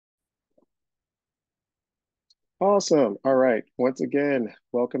Awesome. All right. Once again,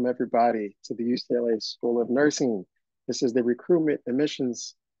 welcome everybody to the UCLA School of Nursing. This is the Recruitment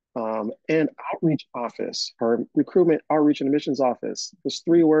Admissions and Outreach Office, or Recruitment Outreach and Admissions Office. There's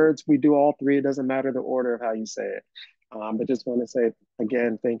three words. We do all three. It doesn't matter the order of how you say it. But just want to say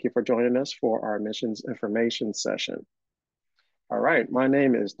again, thank you for joining us for our admissions information session. All right. My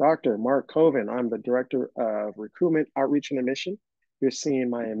name is Dr. Mark Coven. I'm the Director of Recruitment Outreach and Admission. You're seeing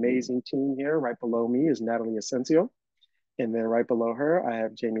my amazing team here. Right below me is Natalie Asensio. And then right below her, I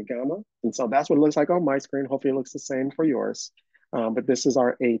have Jamie Gama. And so that's what it looks like on my screen. Hopefully it looks the same for yours. But this is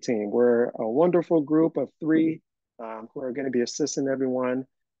our A team. We're a wonderful group of three who are going to be assisting everyone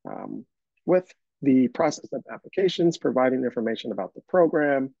with the process of applications, providing information about the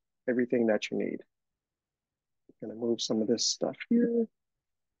program, everything that you need. I'm going to move some of this stuff here.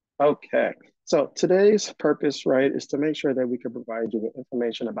 Okay, so today's purpose, right, is to make sure that we can provide you with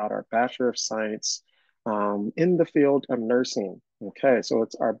information about our Bachelor of Science in the field of nursing. Okay, so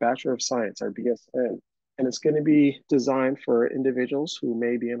it's our Bachelor of Science, our BSN, and it's going to be designed for individuals who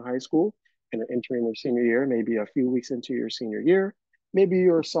may be in high school and are entering their senior year, maybe a few weeks into your senior year, maybe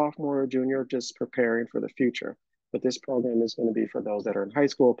you're a sophomore or junior just preparing for the future. But this program is going to be for those that are in high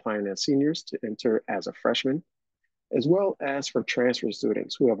school applying as seniors to enter as a freshman, as well as for transfer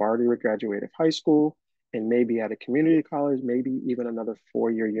students who have already graduated high school and maybe at a community college, maybe even another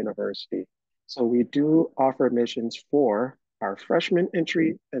four-year university. So we do offer admissions for our freshman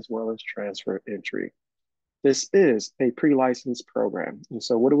entry as well as transfer entry. This is a pre-licensed program. And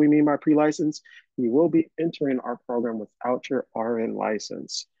so what do we mean by pre-license? You will be entering our program without your RN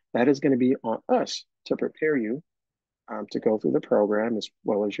license. That is going to be on us to prepare you to go through the program, as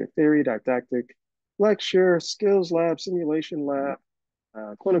well as your theory, didactic, lecture, skills lab, simulation lab,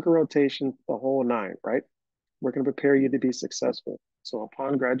 clinical rotation, the whole nine, right? We're going to prepare you to be successful. So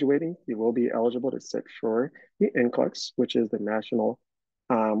upon graduating, you will be eligible to sit for the NCLEX, which is the National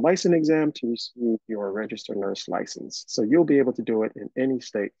License Exam to receive your registered nurse license. So you'll be able to do it in any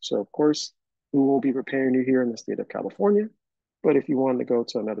state. So of course, we will be preparing you here in the state of California. But if you want to go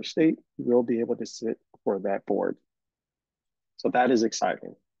to another state, you will be able to sit for that board. So that is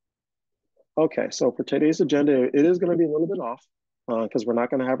exciting. Okay, so for today's agenda, it is going to be a little bit off because we're not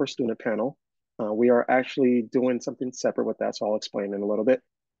going to have our student panel. We are actually doing something separate with that, so I'll explain in a little bit.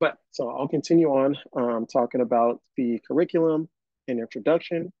 But so I'll continue on talking about the curriculum and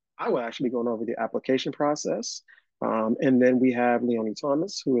introduction. I will actually be going over the application process. And then we have Leonie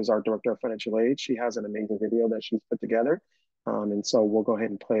Thomas, who is our Director of Financial Aid. She has an amazing video that she's put together. And so we'll go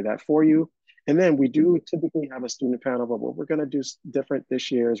ahead and play that for you. And then we do typically have a student panel, but what we're going to do different this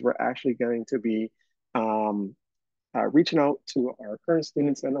year is we're actually going to be reaching out to our current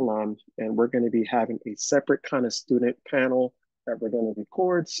students and alum, and we're going to be having a separate kind of student panel that we're going to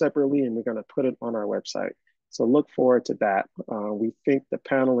record separately, and we're going to put it on our website. So look forward to that. We think the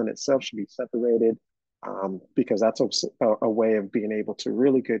panel in itself should be separated because that's a way of being able to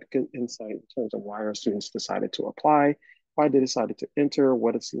really get good insight in terms of why our students decided to apply, why they decided to enter,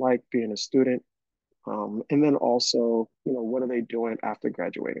 what it's like being a student, and then also, what are they doing after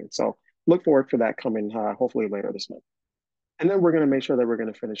graduating? So look forward for that coming hopefully later this month. And then we're going to make sure that we're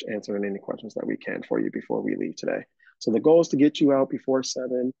going to finish answering any questions that we can for you before we leave today. So the goal is to get you out before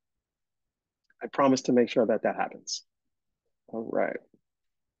 7. I promise to make sure that that happens. All right.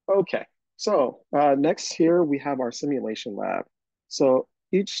 Okay. So next here, we have our simulation lab. So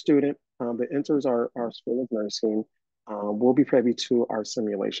each student that enters our School of Nursing will be privy to our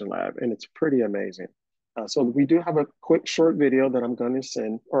simulation lab, and it's pretty amazing. So we do have a quick short video that I'm going to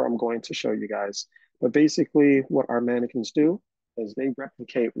send, or I'm going to show you guys. But basically what our mannequins do is they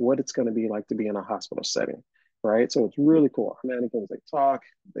replicate what it's going to be like to be in a hospital setting, right? So it's really cool. Our mannequins, they talk,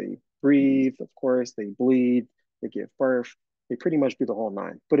 they breathe, of course, they bleed, they give birth. They pretty much do the whole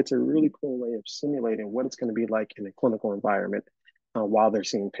nine. But it's a really cool way of simulating what it's going to be like in a clinical environment while they're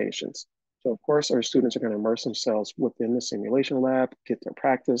seeing patients. So of course, our students are going to immerse themselves within the simulation lab, get their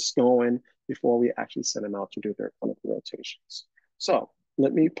practice going before we actually send them out to do their clinical rotations. So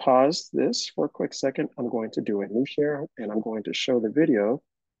let me pause this for a quick second. I'm going to do a new share and I'm going to show the video,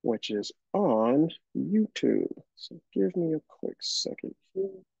 which is on YouTube. So give me a quick second here.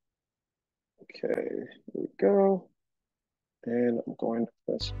 Okay, here we go. And I'm going to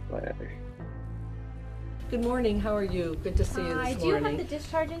press play. Good morning. How are you? Good to see you this morning. Do you have the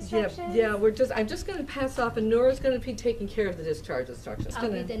discharge instructions? Yeah. I'm just going to pass off, and Nora's going to be taking care of the discharge instructions.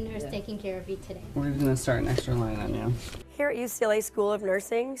 I'll be the nurse taking care of you today. We're going to start an extra line on you. Here at UCLA School of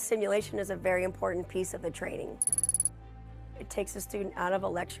Nursing, simulation is a very important piece of the training. takes a student out of a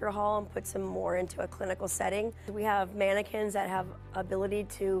lecture hall and puts them more into a clinical setting. We have mannequins that have ability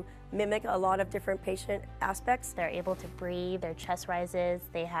to mimic a lot of different patient aspects. They're able to breathe, their chest rises,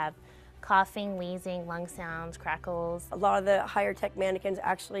 they have coughing, wheezing, lung sounds, crackles. A lot of the higher tech mannequins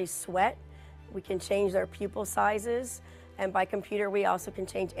actually sweat. We can change their pupil sizes. And by computer, we also can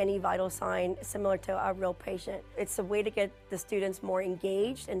change any vital sign similar to a real patient. It's a way to get the students more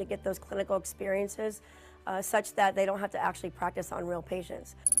engaged and to get those clinical experiences such that they don't have to actually practice on real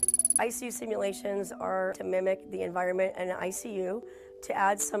patients. ICU simulations are to mimic the environment in an ICU, to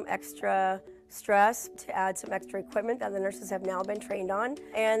add some extra stress, to add some extra equipment that the nurses have now been trained on,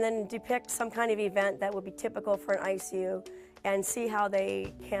 and then depict some kind of event that would be typical for an ICU and see how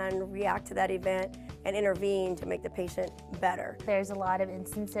they can react to that event and intervene to make the patient better. There's a lot of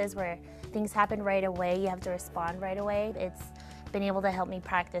instances where things happen right away, you have to respond right away. It's been able to help me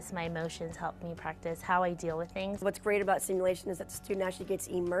practice my emotions, help me practice how I deal with things. What's great about simulation is that the student actually gets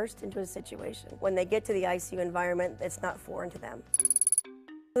immersed into a situation. When they get to the ICU environment, it's not foreign to them.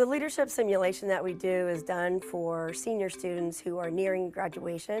 The leadership simulation that we do is done for senior students who are nearing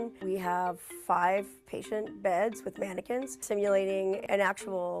graduation. We have 5 patient beds with mannequins simulating an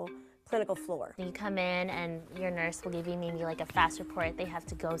actual clinical floor. You come in and your nurse will give you maybe like a fast report. They have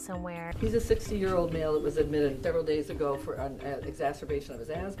to go somewhere. He's a 60-year-old male that was admitted several days ago for an exacerbation of his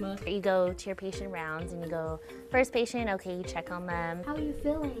asthma. You go to your patient rounds and you go, first patient, okay, you check on them. How are you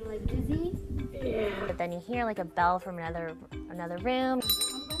feeling? Like dizzy? Yeah. But then you hear like a bell from another room.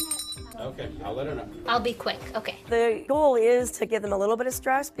 Okay, I'll let her know. I'll be quick. Okay. The goal is to give them a little bit of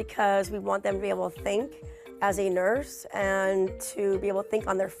stress because we want them to be able to think as a nurse and to be able to think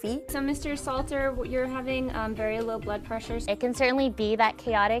on their feet. So Mr. Salter, you're having very low blood pressures. It can certainly be that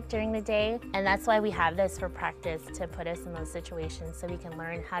chaotic during the day, and that's why we have this for practice, to put us in those situations so we can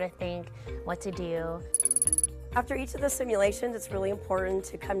learn how to think, what to do. After each of the simulations, it's really important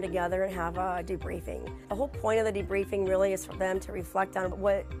to come together and have a debriefing. The whole point of the debriefing really is for them to reflect on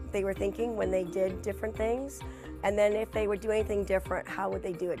what they were thinking when they did different things, and then if they would do anything different, how would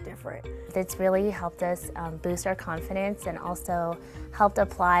they do it different? It's really helped us boost our confidence and also helped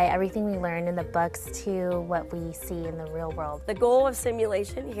apply everything we learned in the books to what we see in the real world. The goal of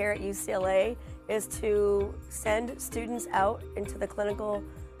simulation here at UCLA is to send students out into the clinical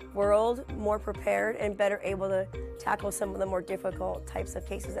world more prepared and better able to tackle some of the more difficult types of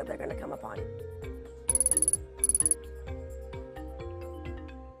cases that they're going to come upon.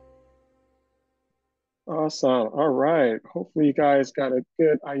 Awesome. All right. Hopefully you guys got a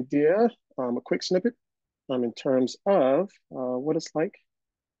good idea, a quick snippet in terms of what it's like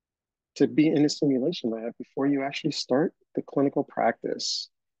to be in a simulation lab before you actually start the clinical practice.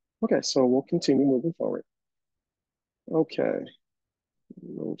 Okay, so we'll continue moving forward. Okay,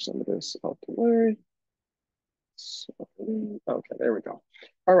 move some of this out the way. So, okay, there we go.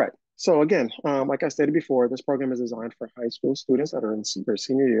 All right. So again, like I stated before, this program is designed for high school students that are in their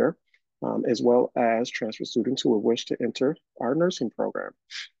senior year, as well as transfer students who will wish to enter our nursing program.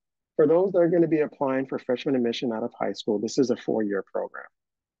 For those that are going to be applying for freshman admission out of high school, this is a 4-year program.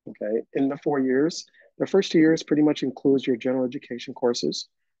 Okay, in the 4 years, the first 2 years pretty much includes your general education courses.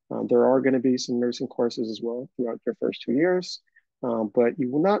 There are going to be some nursing courses as well throughout your first 2 years, but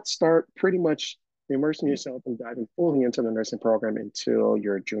you will not start pretty much immersing yourself and diving fully into the nursing program until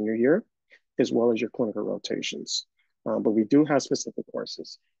your junior year, as well as your clinical rotations. But we do have specific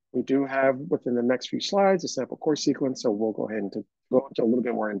courses. We do have, within the next few slides, a sample course sequence, so we'll go ahead and go into a little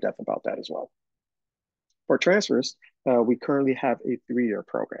bit more in depth about that as well. For transfers, we currently have a 3-year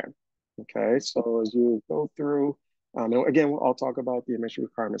program. Okay, so as you go through, and again, I'll talk about the admission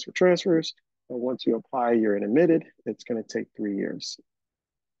requirements for transfers. But once you apply, you're admitted. It's going to take 3 years.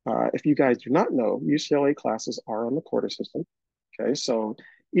 If you guys do not know, UCLA classes are on the quarter system. Okay, so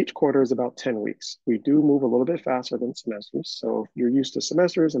each quarter is about 10 weeks. We do move a little bit faster than semesters. So if you're used to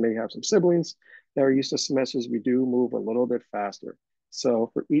semesters and may have some siblings that are used to semesters, we do move a little bit faster. So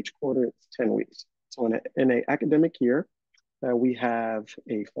for each quarter, it's 10 weeks. So in an academic year, we have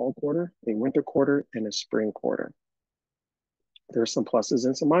a fall quarter, a winter quarter, and a spring quarter. There's some pluses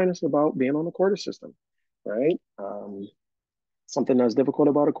and some minuses about being on the quarter system, right? Something that's difficult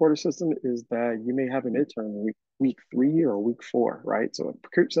about a quarter system is that you may have an intern week 3 or week 4, right? So it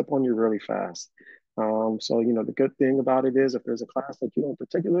creeps up on you really fast. So, you know, the good thing about it is if there's a class that you don't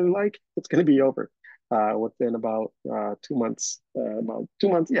particularly like, it's going to be over within about 2 months,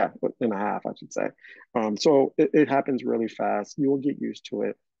 yeah, within a half, I should say. So it happens really fast. You will get used to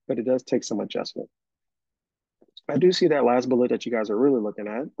it, but it does take some adjustment. I do see that last bullet that you guys are really looking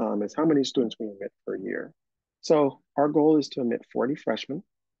at is how many students we admit per year. So our goal is to admit 40 freshmen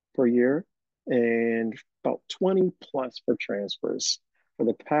per year and about 20 plus for transfers. For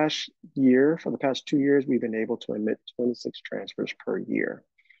the past year, for the past 2 years, we've been able to admit 26 transfers per year.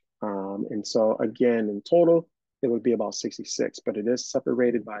 And so again, in total, it would be about 66, but it is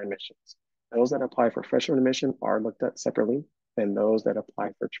separated by admissions. Those that apply for freshman admission are looked at separately, and those that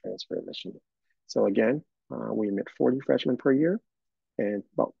apply for transfer admission. So again, we admit 40 freshmen per year and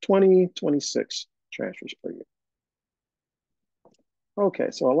about 20, 26 transfers per year.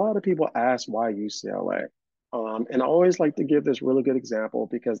 Okay, so a lot of people ask why UCLA. And I always like to give this really good example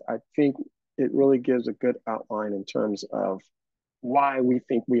because I think it really gives a good outline in terms of why we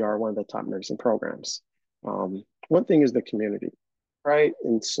think we are one of the top nursing programs. One thing is the community, right?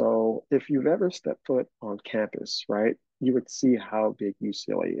 And so if you've ever stepped foot on campus, right, you would see how big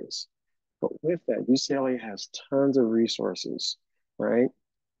UCLA is. But with that, UCLA has tons of resources, right?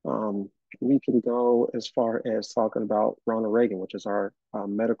 Um, we can go as far as talking about Ronald Reagan, which is our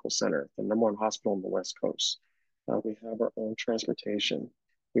medical center, the #1 hospital on the West Coast. We have our own transportation.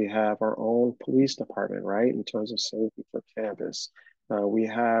 We have our own police department, right, in terms of safety for campus. We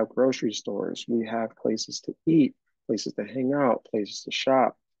have grocery stores. We have places to eat, places to hang out, places to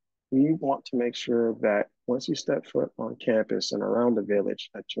shop. We want to make sure that once you step foot on campus and around the village,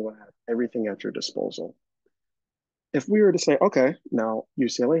 that you will have everything at your disposal. If we were to say, okay, now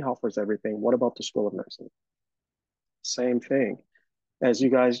UCLA offers everything, what about the School of Nursing? Same thing. As you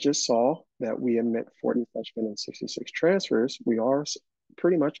guys just saw, that we admit 40 freshmen and 66 transfers, we are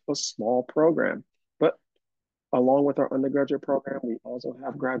pretty much a small program. But along with our undergraduate program, we also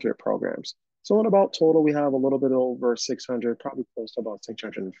have graduate programs. So in about total, we have a little bit over 600, probably close to about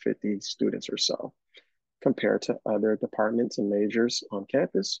 650 students or so. Compared to other departments and majors on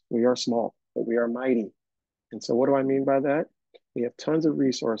campus, we are small, but we are mighty. And so what do I mean by that? We have tons of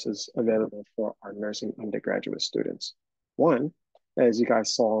resources available for our nursing undergraduate students. One, as you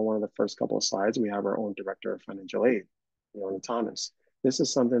guys saw on one of the first couple of slides, we have our own director of financial aid, Leonie Thomas. This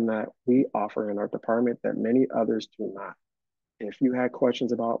is something that we offer in our department that many others do not. If you had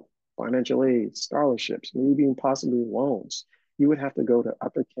questions about financial aid, scholarships, maybe even possibly loans, you would have to go to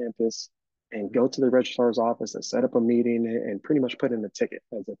upper campus and go to the registrar's office and set up a meeting and pretty much put in a ticket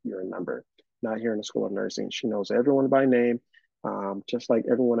as if you're a member. Not here in the School of Nursing. She knows everyone by name, just like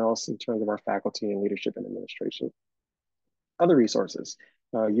everyone else in terms of our faculty and leadership and administration. Other resources.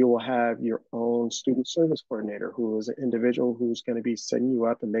 You will have your own student service coordinator, who is an individual who's going to be setting you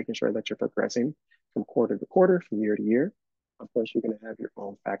up and making sure that you're progressing from quarter to quarter, from year to year. Of course, you're going to have your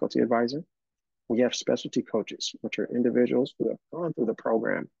own faculty advisor. We have specialty coaches, which are individuals who have gone through the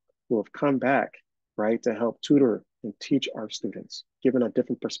program, who have come back, right, to help tutor and teach our students, given a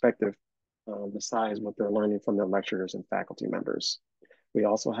different perspective besides what they're learning from their lecturers and faculty members. We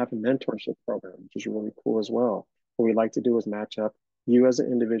also have a mentorship program, which is really cool as well. What we like to do is match up you as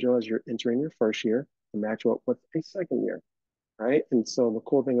an individual as you're entering your first year and match you up with a second year, right? And so the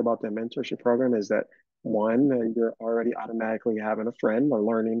cool thing about the mentorship program is that one, you're already automatically having a friend or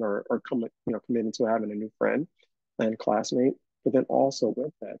learning or committing to having a new friend and classmate. But then also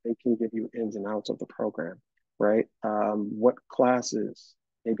with that, they can give you ins and outs of the program, right? What classes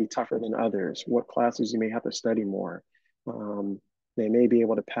may be tougher than others, what classes you may have to study more. They may be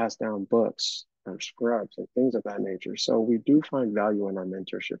able to pass down books or scrubs and things of that nature. So we do find value in our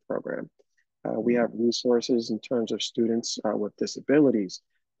mentorship program. We have resources in terms of students with disabilities.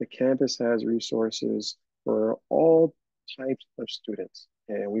 The campus has resources for all types of students.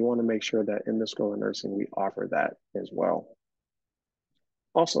 And we want to make sure that in the School of Nursing, we offer that as well.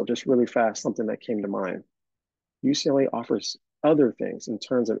 Also, just really fast, something that came to mind. UCLA offers other things in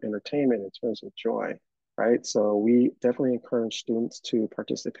terms of entertainment, in terms of joy, right? So we definitely encourage students to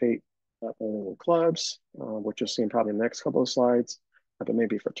participate not only in clubs, which you'll see in probably the next couple of slides, but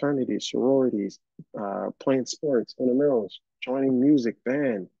maybe fraternities, sororities, playing sports, intramurals, joining music,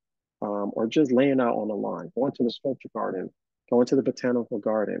 band, or just laying out on the line, going to the sculpture garden, going to the botanical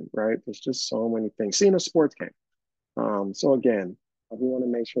garden, right? There's just so many things. Seeing a sports game. So again, we want to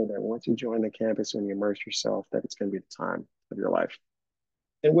make sure that once you join the campus and you immerse yourself, that it's going to be the time of your life.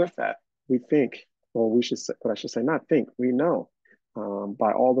 And with that, we think, or we should say, but I should say not think, we know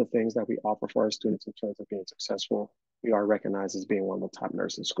by all the things that we offer for our students in terms of being successful, we are recognized as being one of the top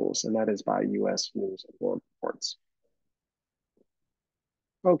nursing schools, and that is by U.S. News and World Reports.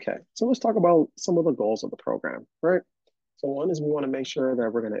 Okay, so let's talk about some of the goals of the program, right? So one is we want to make sure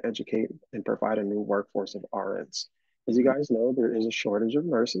that we're going to educate and provide a new workforce of RNs. As you guys know, there is a shortage of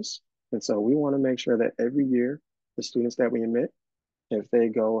nurses. And so we want to make sure that every year, the students that we admit, if they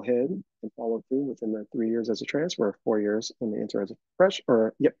go ahead and follow through within the 3 years as a transfer, 4 years when they enter as a as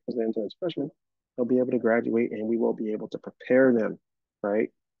they enter as a freshman, they'll be able to graduate and we will be able to prepare them, right,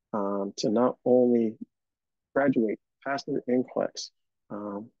 to not only graduate, pass their NCLEX,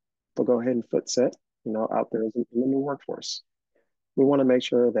 but go ahead and foot set, out there in the new workforce. We want to make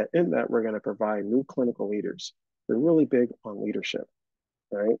sure that in that we're going to provide new clinical leaders. We're really big on leadership,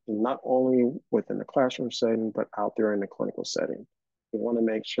 right? And not only within the classroom setting, but out there in the clinical setting. We want to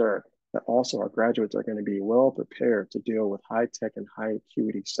make sure that also our graduates are going to be well prepared to deal with high tech and high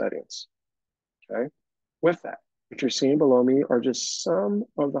acuity settings. Okay. With that, what you're seeing below me are just some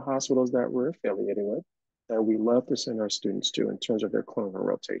of the hospitals that we're affiliated with that we love to send our students to in terms of their clinical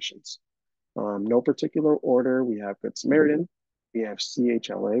rotations. No particular order. We have Good Samaritan. We have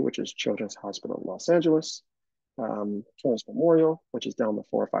CHLA, which is Children's Hospital of Los Angeles. Children's Memorial, which is down the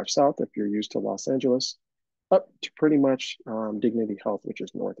 405 South if you're used to Los Angeles, up to pretty much Dignity Health, which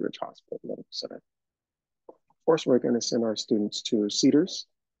is Northridge Hospital Medical Center. Of course, we're going to send our students to Cedars,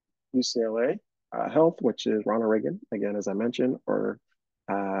 UCLA Health, which is Ronald Reagan, again, as I mentioned, or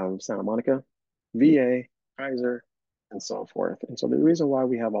Santa Monica, VA, Kaiser, and so forth. And so the reason why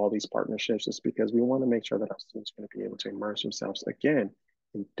we have all these partnerships is because we want to make sure that our students are going to be able to immerse themselves again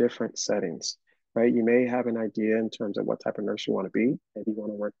in different settings, right? You may have an idea in terms of what type of nurse you want to be. Maybe you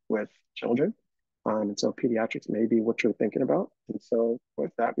want to work with children. And so pediatrics may be what you're thinking about. And so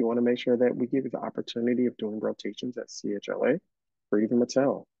with that, we want to make sure that we give you the opportunity of doing rotations at CHLA or even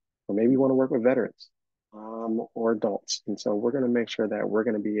Mattel, or maybe you want to work with veterans or adults. And so we're going to make sure that we're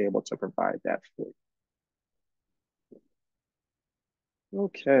going to be able to provide that for you.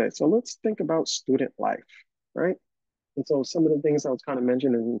 Okay, so let's think about student life, right? And so some of the things I was kind of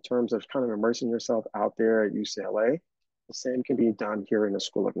mentioning in terms of kind of immersing yourself out there at UCLA, the same can be done here in the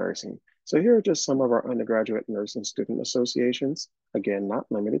School of Nursing. So here are just some of our undergraduate nursing student associations, again, not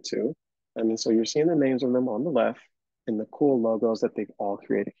limited to. I mean, so you're seeing the names of them on the left and the cool logos that they've all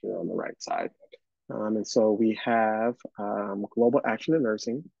created here on the right side. And so we have Global Action in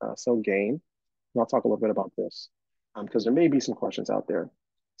Nursing, so GAIN, and I'll talk a little bit about this because there may be some questions out there.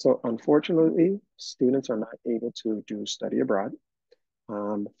 So unfortunately, students are not able to do study abroad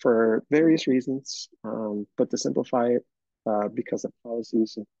for various reasons, but to simplify it, because of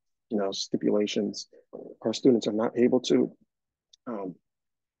policies and stipulations, our students are not able to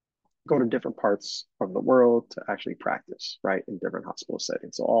go to different parts of the world to actually practice, right, in different hospital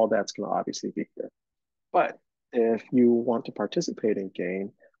settings. So all that's going to obviously be here. But if you want to participate in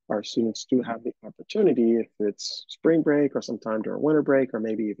GAIN, our students do have the opportunity, if it's spring break or sometime during winter break, or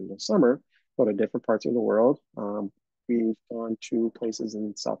maybe even the summer, go to different parts of the world. We've gone to places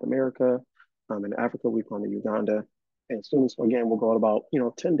in South America, in Africa, we've gone to Uganda, and students, again, will go about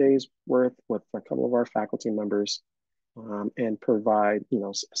 10 days worth with a couple of our faculty members and provide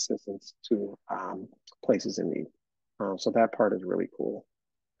assistance to places in need. So that part is really cool.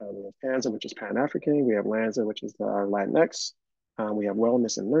 We have PANZA, which is Pan-African. We have LANZA, which is our Latinx. We have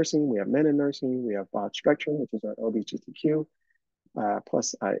Wellness in Nursing. We have Men in Nursing. We have Broad Spectrum, which is our LGBTQ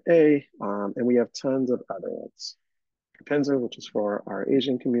plus IA. And we have tons of other ones. Capenza, which is for our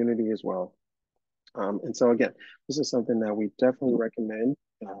Asian community as well. And so again, this is something that we definitely recommend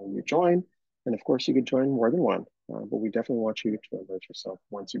you join. And of course, you could join more than one, but we definitely want you to immerse yourself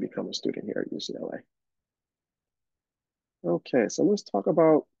once you become a student here at UCLA. Okay, so let's talk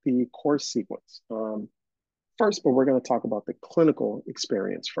about the course sequence. First, but we're going to talk about the clinical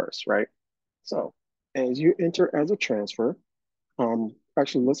experience first, right? So as you enter as a transfer,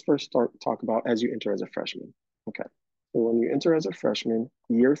 actually, let's first talk about as you enter as a freshman. Okay, so when you enter as a freshman,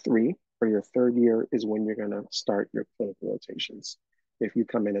 year 3 or your 3rd year is when you're going to start your clinical rotations. If you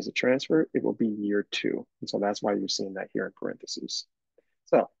come in as a transfer, it will be year 2. And so that's why you're seeing that here in parentheses.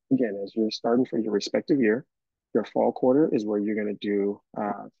 So again, as you're starting for your respective year, your fall quarter is where you're going to do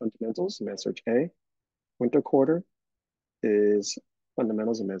fundamentals, Med-Surg A. Winter quarter is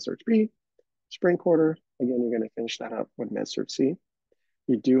fundamentals and Med-Surg B. Spring quarter, again, you're going to finish that up with Med-Surg C.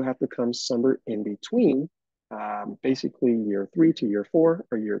 You do have to come somewhere in between, basically year 3 to year 4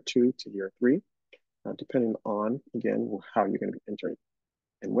 or year 2 to year 3, depending on, again, how you're going to be entering.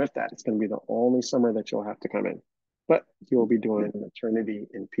 And with that, it's going to be the only summer that you'll have to come in. But you'll be doing maternity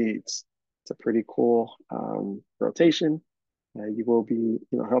and peds. It's a pretty cool rotation. You will be,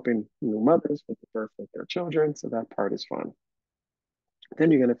 helping new mothers with the birth of their children. So that part is fun. Then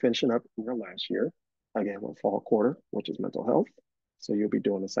you're going to finish it up in your last year, again, with fall quarter, which is mental health. So you'll be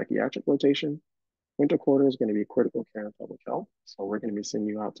doing a psychiatric rotation. Winter quarter is going to be critical care and public health. So we're going to be sending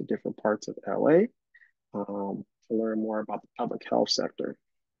you out to different parts of LA to learn more about the public health sector.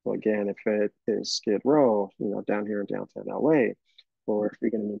 So again, if it is Skid Row, down here in downtown LA, or if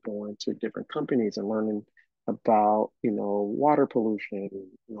you're going to be going to different companies and learning about, water pollution,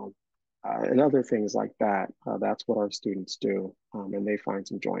 and other things like that. That's what our students do, and they find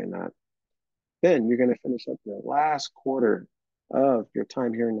some joy in that. Then you're going to finish up your last quarter of your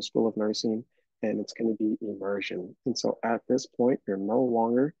time here in the School of Nursing, and it's going to be immersion. And so at this point, you're no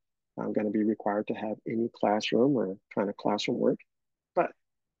longer going to be required to have any classroom or kind of classroom work. But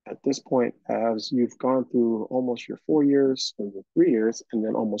at this point, as you've gone through almost your 4 years or your 3 years, and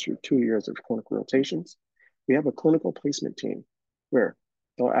then almost your 2 years of clinical rotations, we have a clinical placement team where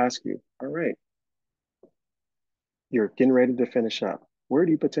they'll ask you, all right, you're getting ready to finish up. Where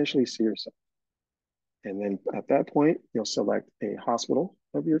do you potentially see yourself? And then at that point, you'll select a hospital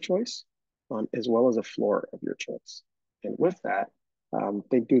of your choice, as well as a floor of your choice. And with that,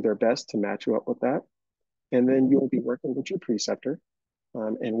 they do their best to match you up with that. And then you'll be working with your preceptor.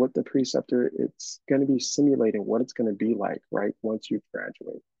 And with the preceptor, it's going to be simulating what it's going to be like, right, once you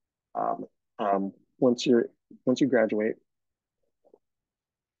graduate. Um, once you graduate,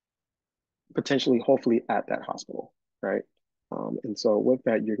 potentially, hopefully, at that hospital, right? And so with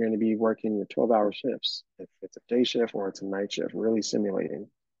that, you're going to be working your 12-hour shifts. If it's a day shift or it's a night shift, really simulating.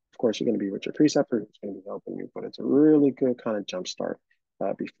 Of course, you're going to be with your preceptor who's going to be helping you, but it's a really good kind of jump start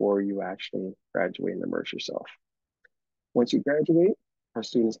before you actually graduate and immerse yourself. Once you graduate, our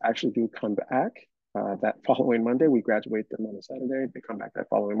students actually do come back that following Monday. We graduate them on a Saturday. They come back that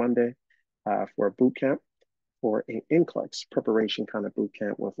following Monday for a boot camp, for an NCLEX preparation kind of boot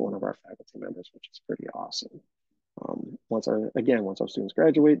camp with one of our faculty members, which is pretty awesome. Once our students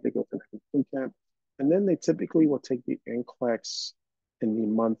graduate, they go to the boot camp, and then they typically will take the NCLEX in the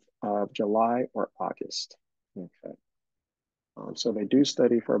month of July or August. Okay. So they do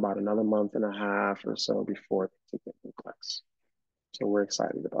study for about another month and a half or so before they take the NCLEX. So we're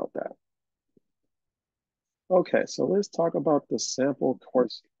excited about that. Okay, so let's talk about the sample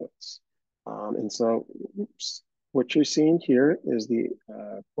course sequence. And so, what you're seeing here is the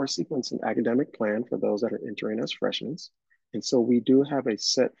course sequence and academic plan for those that are entering as freshmen. And so we do have a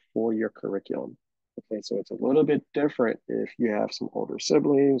set 4-year curriculum. Okay, so it's a little bit different if you have some older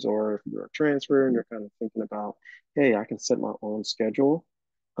siblings or if you're a transfer and you're kind of thinking about, hey, I can set my own schedule.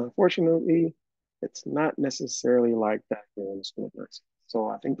 Unfortunately, it's not necessarily like that here in the School of Nursing. So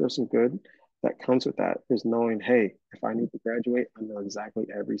I think there's some good that comes with that is knowing, hey, if I need to graduate, I know exactly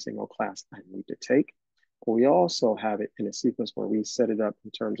every single class I need to take. But we also have it in a sequence where we set it up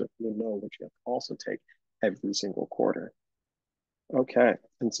in terms of you know what you have to also take every single quarter. Okay,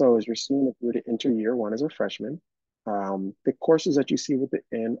 and so as you're seeing, if you're to enter year one as a freshman, the courses that you see with the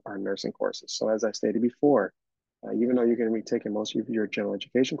N are nursing courses. So as I stated before, even though you're going to be taking most of your general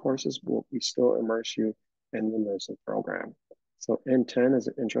education courses, we still immerse you in the nursing program. So N10 is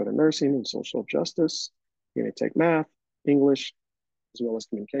an intro to nursing and social justice. You're going to take math, English, as well as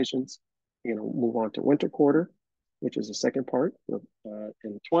communications. You're going to move on to winter quarter, which is the second part of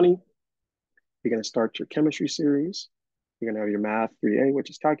N20. You're going to start your chemistry series. You're going to have your math 3A, which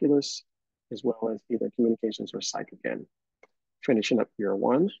is calculus, as well as either communications or psych again. Finishing up year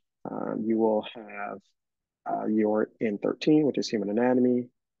one, you will have your N13, which is human anatomy,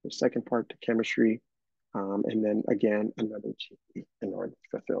 the second part to chemistry, and then again, another GE in order to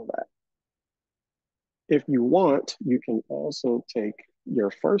fulfill that. If you want, you can also take your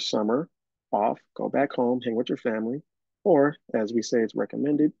first summer off, go back home, hang with your family, or as we say, it's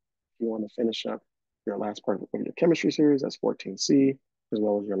recommended, if you want to finish up your last part of your chemistry series, that's 14C, as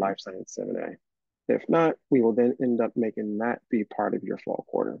well as your life science 7A. If not, we will then end up making that be part of your fall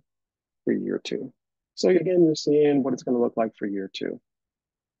quarter for year two. So again, you're seeing what it's going to look like for year two.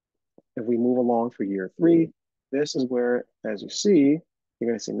 If we move along for year three, this is where, as you see, you're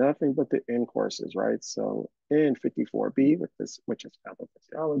going to see nothing but the N courses, right? So N54B, which is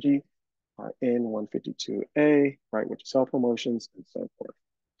pathophysiology, N152A, right, which is health promotions, and so forth.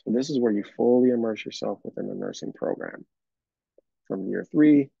 So this is where you fully immerse yourself within the nursing program from year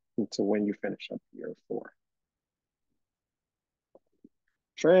three until when you finish up year four.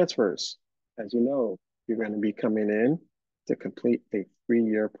 Transfers, as you know, you're going to be coming in to complete a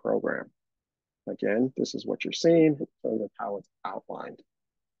 3-year program. Again, this is what you're seeing in terms of how it's outlined.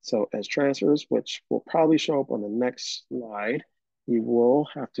 So as transfers, which will probably show up on the next slide, you will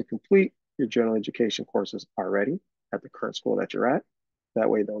have to complete your general education courses already at the current school that you're at. That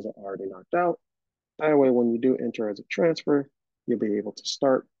way, those are already knocked out. That way, when you do enter as a transfer, you'll be able to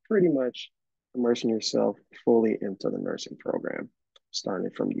start pretty much immersing yourself fully into the nursing program,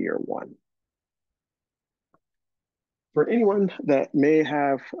 starting from year one. For anyone that may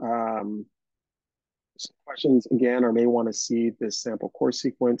have some questions again, or may want to see this sample course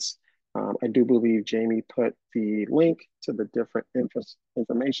sequence, I do believe Jamie put the link to the different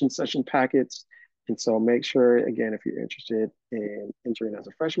information session packets And so make sure, again, if you're interested in entering as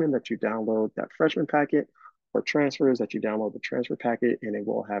a freshman, that you download that freshman packet, or transfers, that you download the transfer packet, and it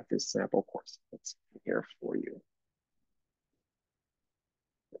will have this sample course that's here for you.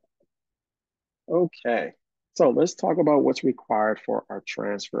 Okay, so let's talk about what's required for our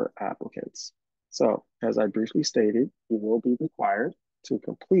transfer applicants. So as I briefly stated, you will be required to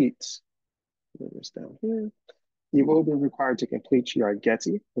complete, move this down here, you will be required to complete your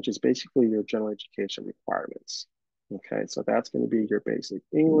GETI, which is basically your general education requirements. Okay, so that's going to be your basic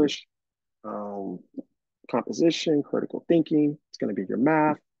English, composition, critical thinking. It's going to be your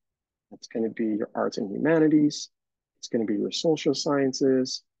math. It's going to be your arts and humanities. It's going to be your social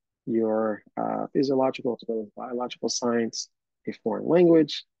sciences, your physiological as well as biological science, a foreign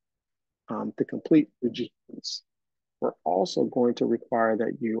language, to complete the GEDs. We're also going to require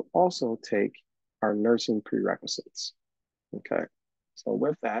that you also take our nursing prerequisites. Okay, so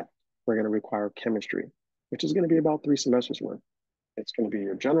with that, we're going to require chemistry, which is going to be about 3 semesters worth. It's going to be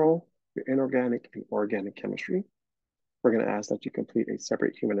your general, your inorganic, and organic chemistry. We're going to ask that you complete a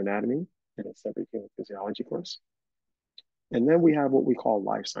separate human anatomy and a separate human physiology course. And then we have what we call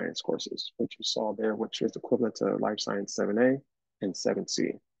life science courses, which you saw there, which is equivalent to life science 7A and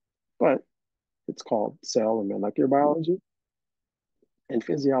 7C. But it's called cell and molecular biology and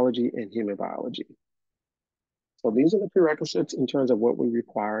physiology and human biology. So these are the prerequisites in terms of what we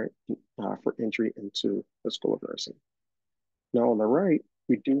require for entry into the School of Nursing. Now on the right,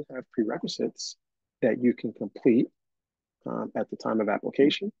 we do have prerequisites that you can complete at the time of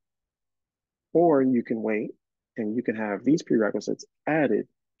application, or you can wait and you can have these prerequisites added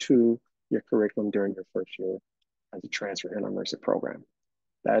to your curriculum during your first year as a transfer in our nursing program.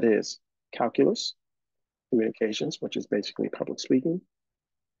 That is calculus, communications, which is basically public speaking,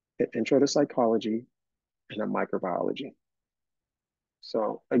 an intro to psychology, and a microbiology.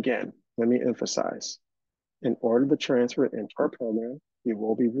 So again, let me emphasize, in order to transfer into our program, you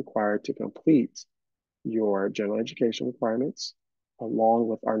will be required to complete your general education requirements along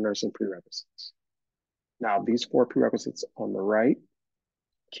with our nursing prerequisites. Now, these 4 prerequisites on the right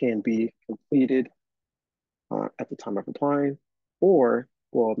can be completed at the time of applying, or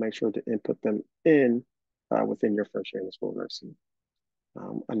we'll make sure to input them in within your first year in the School of Nursing.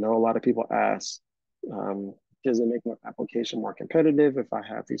 I know a lot of people ask, does it make my application more competitive if I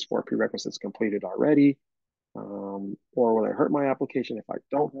have these 4 prerequisites completed already? Or will it hurt my application if I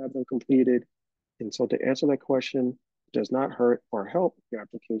don't have them completed? And so to answer that question, it does not hurt or help your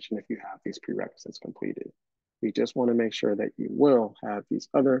application if you have these prerequisites completed. We just want to make sure that you will have these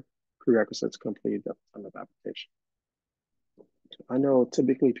other prerequisites completed at the time of application. I know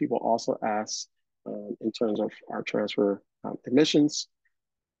typically people also ask in terms of our transfer admissions,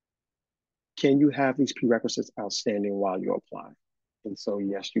 can you have these prerequisites outstanding while you apply? And so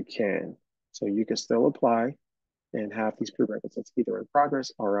yes, you can. So you can still apply and have these prerequisites either in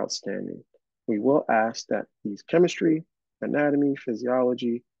progress or outstanding. We will ask that these chemistry, anatomy,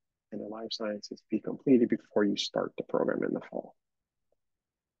 physiology, and the life sciences be completed before you start the program in the fall.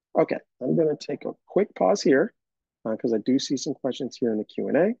 Okay, I'm gonna take a quick pause here because I do see some questions here in the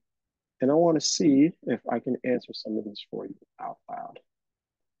Q&A, and I wanna see if I can answer some of these for you out loud.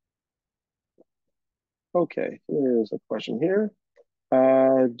 Okay, here's a question here.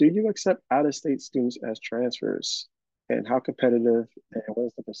 Do you accept out-of-state students as transfers? And how competitive and what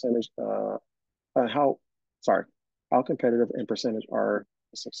is the percentage, how competitive and percentage are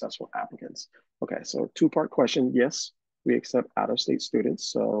successful applicants? Okay, so 2-part question. Yes, we accept out-of-state students,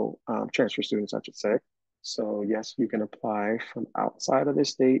 so transfer students, I should say. So yes, you can apply from outside of the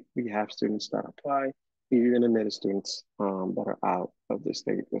state. We have students that apply, even admitted students that are out of the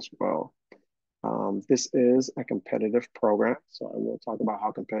state as well. This is a competitive program, so I will talk about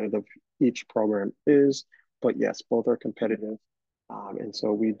how competitive each program is, but yes, both are competitive. And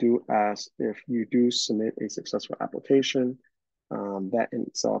so we do ask if you do submit a successful application, that in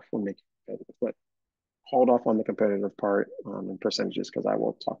itself will make it competitive. But hold off on the competitive part and percentages because I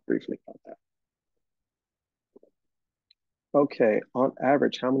will talk briefly about that. Okay, on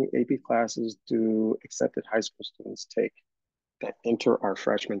average, how many AP classes do accepted high school students take that enter our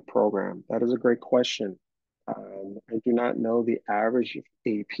freshman program? That is a great question. I do not know the average of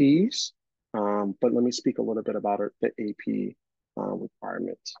APs, but let me speak a little bit about the AP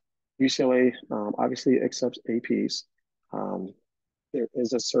requirements. UCLA obviously accepts APs. There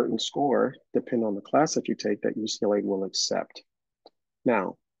is a certain score, depending on the class that you take, that UCLA will accept.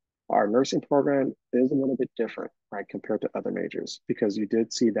 Now, our nursing program is a little bit different, right, compared to other majors, because you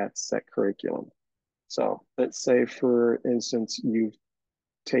did see that set curriculum. So let's say, for instance, you've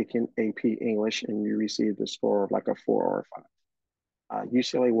taken AP English and you received a score of like a 4 or a 5.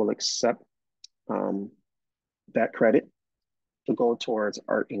 UCLA will accept um, that credit to go towards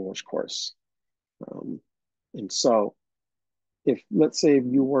our English course. Um, and so if let's say if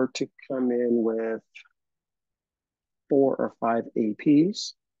you were to come in with 4 or 5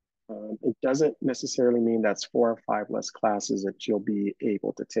 APs, it doesn't necessarily mean that's 4 or 5 less classes that you'll be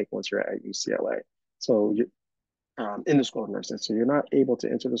able to take once you're at UCLA. So you, in the School of Nursing, so you're not able to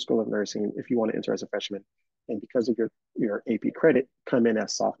enter the School of Nursing if you want to enter as a freshman, and because of your AP credit, come in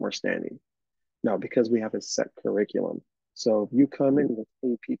as sophomore standing. No, because we have a set curriculum. So if you come in with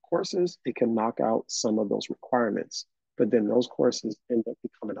AP courses, it can knock out some of those requirements, but then those courses end up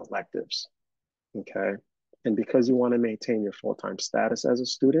becoming electives. Okay. And because you want to maintain your full-time status as a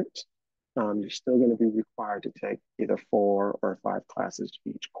student, you're still going to be required to take either 4 or 5 classes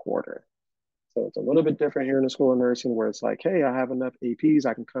each quarter. So it's a little bit different here in the School of Nursing where it's like, hey, I have enough APs,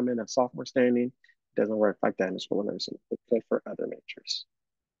 I can come in as sophomore standing. It doesn't work like that in the School of Nursing. It's good for other majors.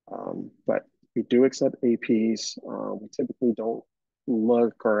 But we do accept APs. We typically don't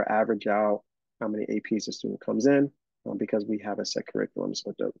look or average out how many APs a student comes in because we have a set curriculum,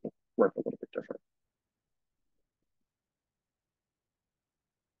 so it does work a little bit different.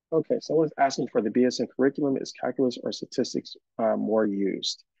 Okay, someone's asking for the BSN curriculum, is calculus or statistics more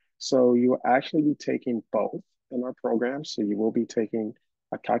used? So you will actually be taking both in our program. So you will be taking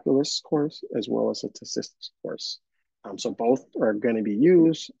a calculus course as well as a statistics course. So both are going to be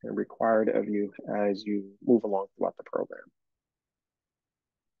used and required of you as you move along throughout the program.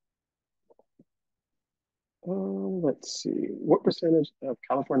 Let's see. What percentage of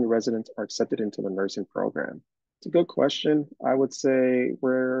California residents are accepted into the nursing program? It's a good question. I would say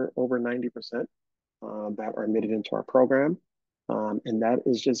we're over 90% that are admitted into our program. And that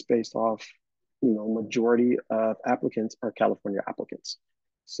is just based off, majority of applicants are California applicants.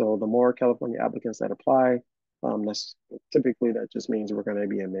 So the more California applicants that apply, that's typically that just means we're going to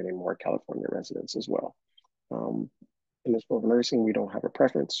be admitting more California residents as well. Um, in the School of Nursing, we don't have a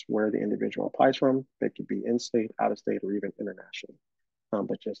preference where the individual applies from. They could be in-state, out-of-state, or even international.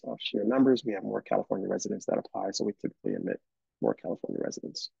 But just off sheer numbers, we have more California residents that apply, so we typically admit more California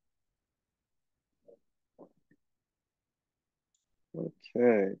residents.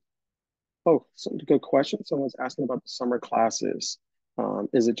 Okay. Oh, so good question. Someone's asking about the summer classes.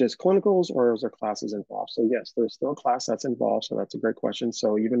 Is it just clinicals or is there classes involved? So yes, there's still a class that's involved. So that's a great question.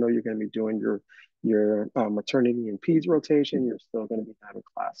 So even though you're going to be doing your maternity and peds rotation, you're still going to be having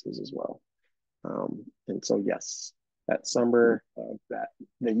classes as well. And so yes, that summer, that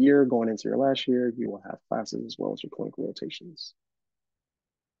the year going into your last year, you will have classes as well as your clinical rotations.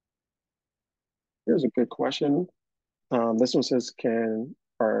 Here's a good question. This one says, can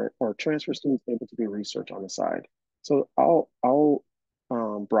are transfer students able to do research on the side? So I'll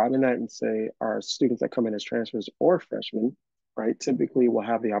broaden that and say our students that come in as transfers or freshmen, right, typically will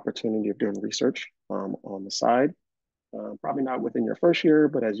have the opportunity of doing research on the side. Probably not within your first year,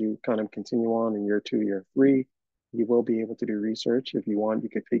 but as you kind of continue on in year 2, year 3, you will be able to do research. If you want, you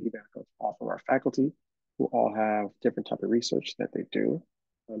could piggyback off of our faculty who all have different type of research that they do.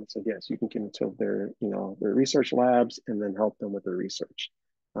 So yes, you can get into their research labs and then help them with their research.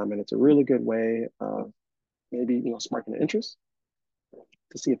 And it's a really good way of maybe, sparking an interest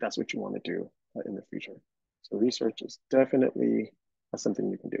to see if that's what you want to do in the future. So research is definitely something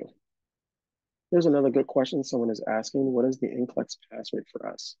you can do. Here's another good question. Someone is asking, what is the NCLEX pass rate for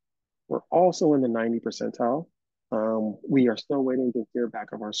us? We're also in the 90 percentile. We are still waiting to hear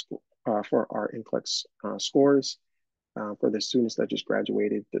back of our school for our NCLEX scores for the students that just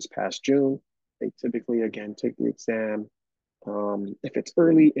graduated this past June. They typically, again, take the exam if it's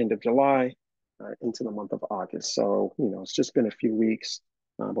early, end of July, into the month of August. So, it's just been a few weeks,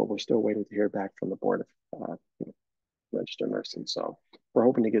 but we're still waiting to hear back from the Board of Registered Nursing. So we're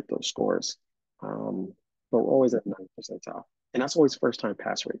hoping to get those scores. But we're always at 90 percentile. And that's always first time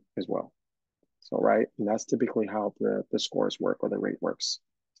pass rate as well. So, right, and that's typically how the scores work or the rate works.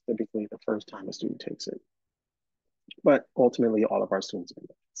 It's typically the first time a student takes it. But ultimately, all of our students are.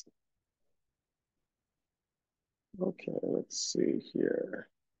 Okay, let's see here.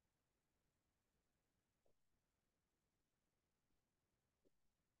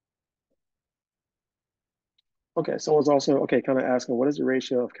 Okay, someone's also, kind of asking, what is the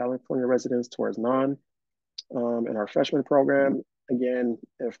ratio of California residents towards non in our freshman program? Again,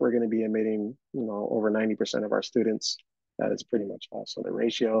 if we're going to be admitting, over 90% of our students, that is pretty much also the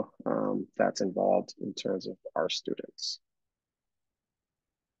ratio that's involved in terms of our students.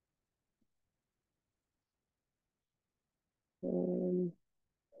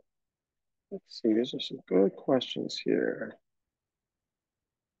 Let's see, these are some good questions here.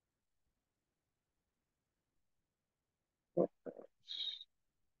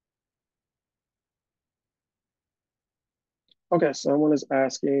 Okay, someone is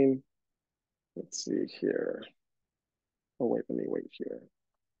asking, let's see here. Oh, wait, let me wait here.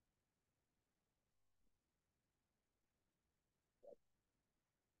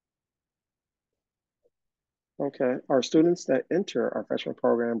 Okay, are students that enter our freshman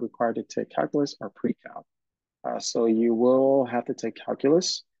program required to take calculus or pre-cal? So you will have to take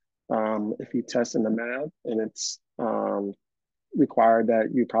calculus if you test in the math, and it's required that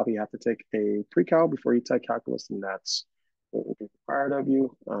you probably have to take a pre-cal before you take calculus, and that's what will be required of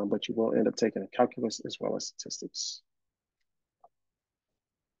you. But you will end up taking a calculus as well as statistics.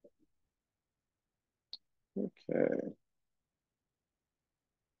 Okay.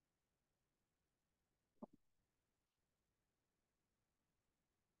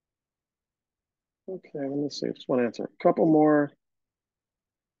 Okay, let me see. Just want to answer a couple more.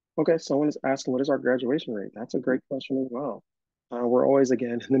 Okay, someone is asking, what is our graduation rate? That's a great question as well. We're always,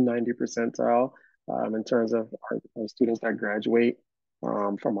 again, in the 90 percentile in terms of our students that graduate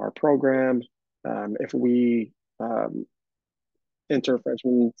from our program. If we enter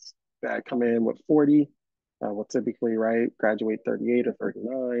freshmen that come in with 40, will typically, right, graduate 38 or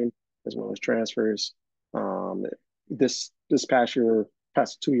 39, as well as transfers. Um, this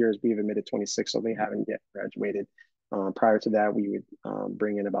past 2 years, we've admitted 26, so they haven't yet graduated. Prior to that, we would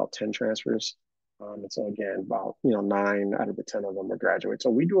bring in about 10 transfers. And so again, about 9 out of the 10 of them will graduate. So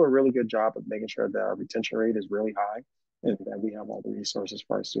we do a really good job of making sure that our retention rate is really high and that we have all the resources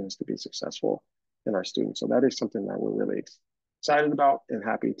for our students to be successful in our students. So that is something that we're really excited about and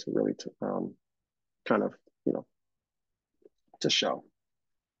happy to really kind of to show.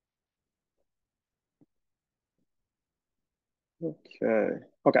 Okay.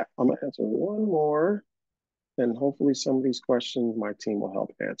 Okay. I'm gonna answer one more, and hopefully some of these questions my team will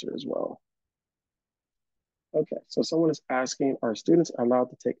help answer as well. Okay. So someone is asking, are students allowed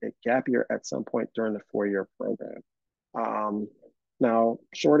to take a gap year at some point during the 4-year program? Um, Now,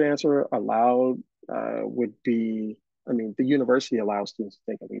 short answer, allowed would be, I mean, the university allows students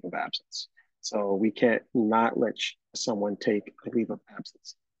to take a leave of absence. So we can't not let someone take a leave of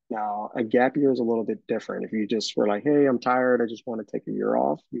absence. Now, a gap year is a little bit different. If you just were like, hey, I'm tired, I just want to take a year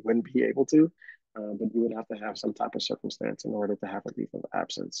off, you wouldn't be able to, but you would have to have some type of circumstance in order to have a leave of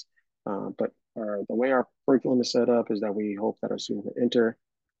absence. But the way our curriculum is set up is that we hope that our students will enter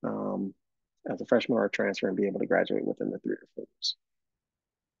um, as a freshman or a transfer and be able to graduate within the 3 or 4 years.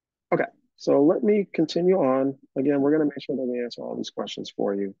 Okay, so let me continue on. Again, we're going to make sure that we answer all these questions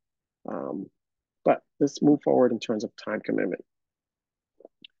for you. Um, but let's move forward in terms of time commitment.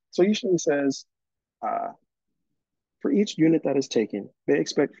 So usually it says uh, for each unit that is taken, they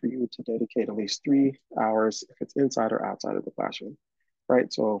expect for you to dedicate at least 3 hours if it's inside or outside of the classroom,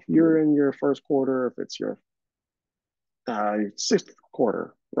 right? So if you're in your first quarter, if it's your sixth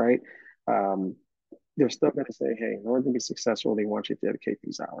quarter, right? Um, they're still going to say, hey, in order to be successful, they want you to dedicate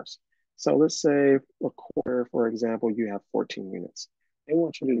these hours. So let's say a quarter, for example, you have 14 units. They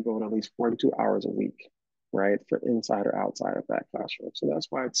want you to go at least 42 hours a week, right, for inside or outside of that classroom. So that's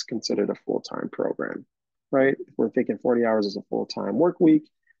why it's considered a full-time program, right? If we're thinking 40 hours is a full-time work week,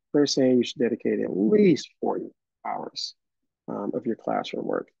 they're saying you should dedicate at least 40 hours of your classroom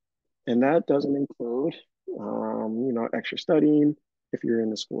work. And that doesn't include, extra studying. If you're in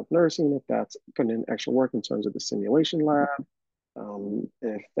the School of Nursing, if that's putting in extra work in terms of the simulation lab,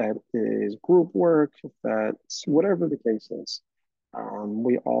 if that is group work, if that's whatever the case is.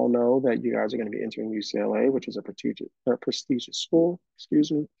 We all know that you guys are going to be entering UCLA, which is a prestigious school,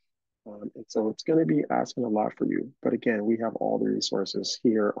 excuse me. And so it's going to be asking a lot for you. But again, we have all the resources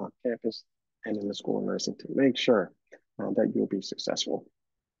here on campus and in the School of Nursing to make sure that you'll be successful.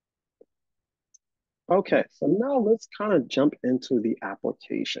 Okay, so now let's kind of jump into the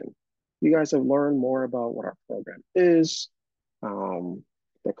application. You guys have learned more about what our program is, um,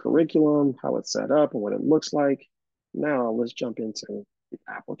 the curriculum, how it's set up, and what it looks like. Now let's jump into the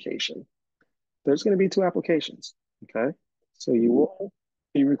application. There's going to be 2 applications, okay? So you will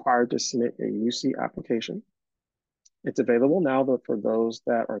be required to submit a UC application. It's available now for those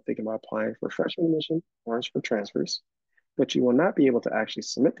that are thinking about applying for freshman admission or for transfers, but you will not be able to actually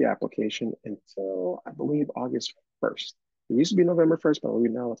submit the application until, I believe, August 1st. It used to be November 1st, but I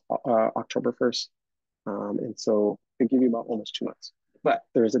believe now it's October 1st. And so they give you about almost 2 months. But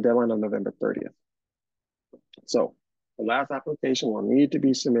there's a deadline on November 30th. So the last application will need to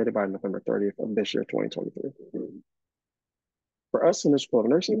be submitted by November 30th of this year, 2023. For us in the School of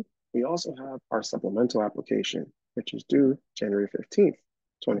Nursing, we also have our supplemental application, which is due January 15th,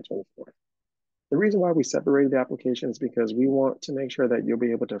 2024. The reason why we separated the application is because we want to make sure that you'll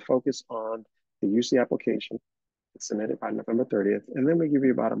be able to focus on the UC application and submit it by November 30th. And then we give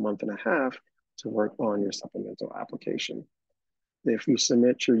you about a month and a half to work on your supplemental application. If you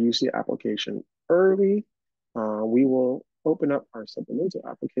submit your UC application early, we will open up our supplemental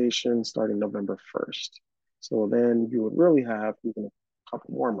application starting November 1st. So then you would really have even a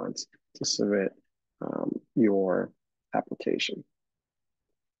couple more months to submit your application.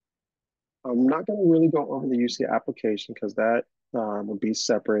 I'm not going to really go over the UC application because that would be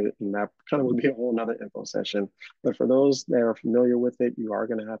separate and that kind of would be a whole nother info session. But for those that are familiar with it, you are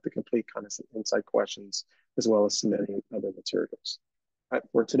going to have to complete kind of some insight questions as well as submitting other materials.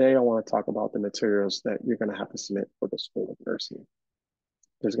 For today, I want to talk about the materials that you're going to have to submit for the School of Nursing.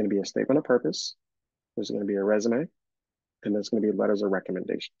 There's going to be a statement of purpose, there's going to be a resume, and there's going to be letters of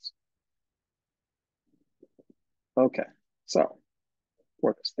recommendations. Okay, so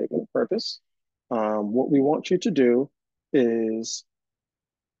for the statement of purpose, what we want you to do is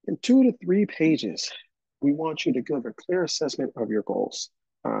in 2 to 3 pages, we want you to give a clear assessment of your goals.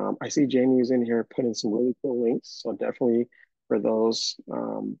 I see Jamie is in here putting some really cool links. So definitely for those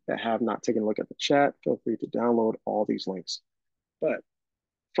that have not taken a look at the chat, feel free to download all these links. But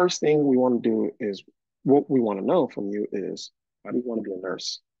first thing we want to do is what we want to know from you is, how do you want to be a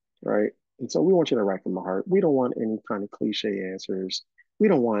nurse, right? And so we want you to write from the heart. We don't want any kind of cliche answers. We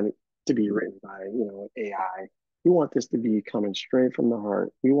don't want it to be written by, AI. We want this to be coming straight from the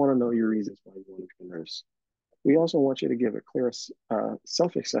heart. We want to know your reasons why you want to be a nurse. We also want you to give a clear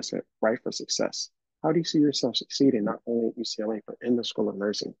self-assessment, right, for success. How do you see yourself succeeding, not only at UCLA, but in the School of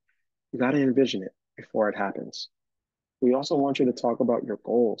Nursing? You got to envision it before it happens. We also want you to talk about your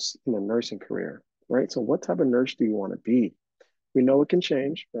goals in the nursing career, right? So what type of nurse do you want to be? We know it can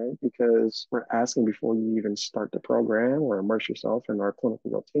change, right? Because we're asking before you even start the program or immerse yourself in our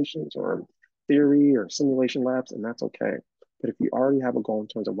clinical rotations or theory or simulation labs, and that's okay. But if you already have a goal in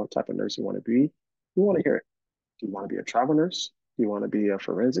terms of what type of nurse you want to be, we want to hear it. Do you want to be a travel nurse? Do you want to be a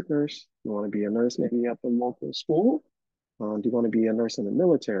forensic nurse? Do you want to be a nurse maybe at the local school? Do you want to be a nurse in the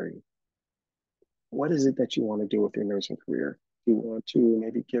military? What is it that you want to do with your nursing career? Do you want to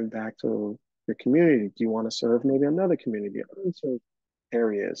maybe give back to your community? Do you want to serve maybe another community, unserved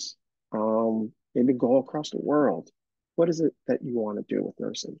areas? Maybe go across the world. What is it that you want to do with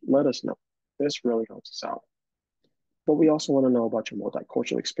nursing? Let us know. This really helps us out. But we also want to know about your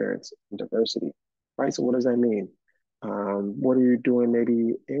multicultural experience and diversity, right? So what does that mean? What are you doing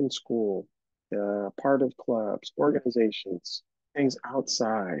maybe in school, part of clubs, organizations, things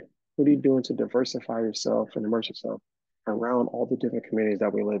outside? What are you doing to diversify yourself and immerse yourself around all the different communities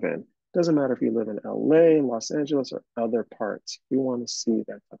that we live in? Doesn't matter if you live in LA, Los Angeles, or other parts. We want to see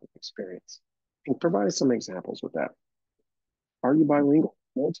that type of experience. And provide some examples with that. Are you bilingual,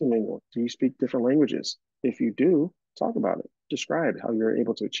 multilingual? Do you speak different languages? If you do, talk about it. Describe how you're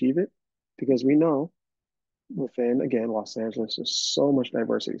able to achieve it. Because we know within, again, Los Angeles, there's so much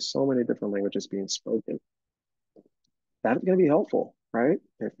diversity, so many different languages being spoken. That's going to be helpful, right?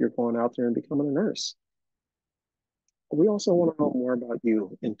 If you're going out there and becoming a nurse. We also want to know more about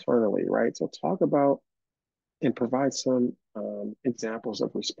you internally, right? So talk about and provide some examples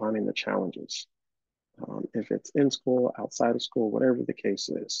of responding to challenges. If it's in school, outside of school, whatever the case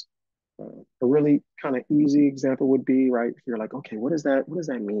is. A really kind of easy example would be, right, if you're like, okay, what does that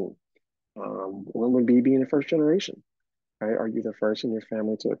mean? When would be being a first generation, right? Are you the first in your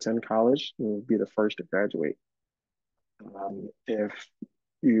family to attend college? You will be the first to graduate. If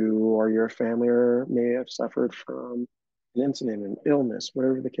you or your family may have suffered from an incident, an illness,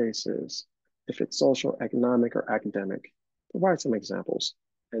 whatever the case is, if it's social, economic, or academic, provide some examples.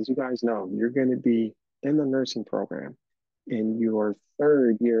 As you guys know, you're going to be in the nursing program in your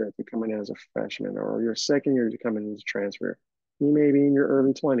third year to come in as a freshman or your second year to come in as a transfer. You may be in your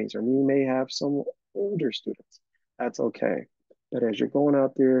early 20s or you may have some older students. That's okay. But as you're going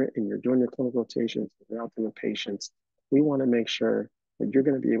out there and you're doing your clinical rotations, you're out there with patients, we want to make sure that you're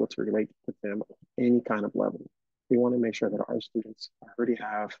going to be able to relate with them on any kind of level. We want to make sure that our students already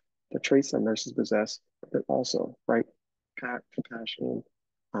have the traits that nurses possess, but also, right, compassion,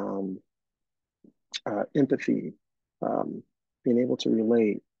 empathy, being able to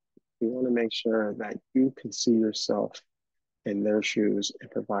relate. We want to make sure that you can see yourself in their shoes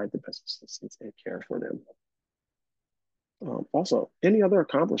and provide the best assistance and care for them. Also, any other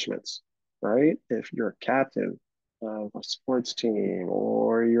accomplishments, right? If you're a captain of a sports team,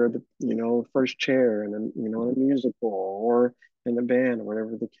 or you're the first chair in a musical or in a band, or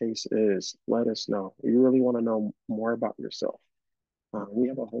whatever the case is, let us know. We really want to know more about yourself. We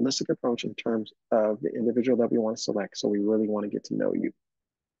have a holistic approach in terms of the individual that we want to select, so we really want to get to know you.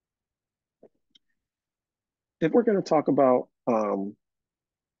 If we're going to talk about that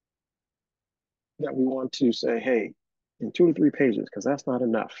we want to say, hey, in 2 to 3 pages, because that's not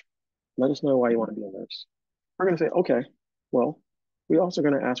enough. Let us know why you want to be a nurse. We're going to say, okay, well, we're also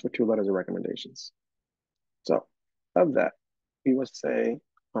going to ask for 2 letters of recommendations. So of that, we would say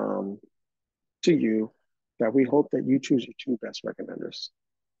um, to you that we hope that you choose your 2 best recommenders.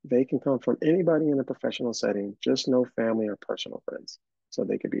 They can come from anybody in a professional setting, just no family or personal friends. So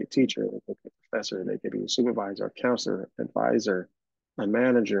they could be a teacher, they could be a professor, they could be a supervisor, counselor, advisor, a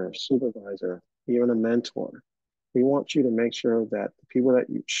manager, supervisor, even a mentor. We want you to make sure that the people that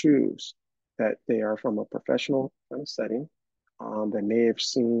you choose, that they are from a professional kind of setting, that may have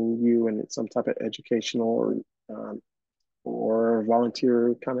seen you in some type of educational or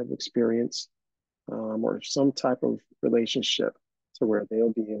volunteer kind of experience, or some type of relationship to where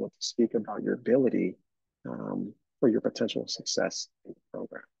they'll be able to speak about your ability for your potential success in the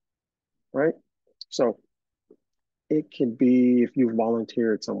program, right? So it can be if you've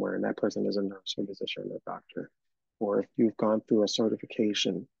volunteered somewhere and that person is a nurse or physician or doctor, or if you've gone through a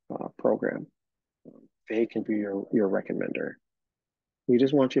certification program, they can be your recommender. We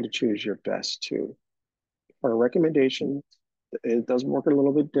just want you to choose your best 2. Our recommendation, it does work a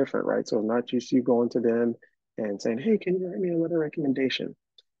little bit different, right? So not just you going to them and saying, hey, can you write me another recommendation?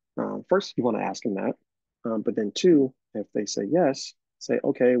 First, you want to ask them that. But then 2, if they say yes, say,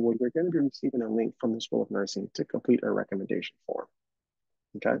 okay, well, you're going to be receiving a link from the School of Nursing to complete a recommendation form.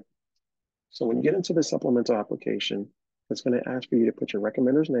 Okay. So when you get into the supplemental application, it's going to ask for you to put your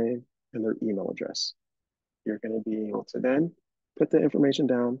recommender's name and their email address. You're going to be able to then put the information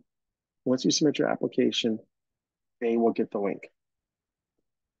down. Once you submit your application, they will get the link.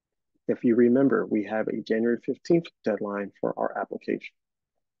 If you remember, we have a January 15th deadline for our application.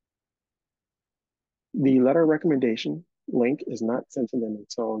 The letter of recommendation link is not sent to them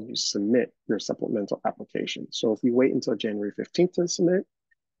until you submit your supplemental application. So if you wait until January 15th to submit,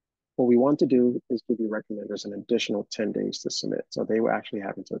 what we want to do is give you recommenders an additional 10 days to submit. So they will actually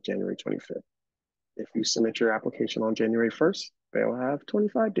have until January 25th. If you submit your application on January 1st, they'll have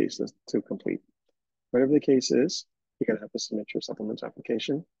 25 days to complete. Whatever the case is, you're going to have to submit your supplemental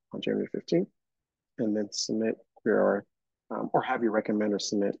application on January 15th and then submit your, or have your recommender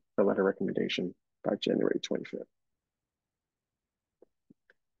submit a letter of recommendation by January 25th.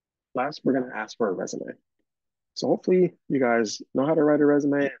 Last, we're going to ask for a resume. So hopefully you guys know how to write a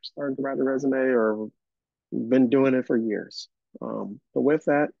resume, or started to write a resume, or been doing it for years. But with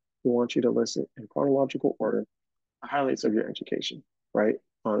that, we want you to list it in chronological order, the highlights of your education, right?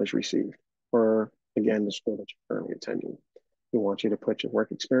 Honors received, or again, the school that you're currently attending. We want you to put your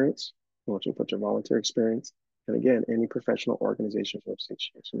work experience. We want you to put your volunteer experience. And again, any professional organizations or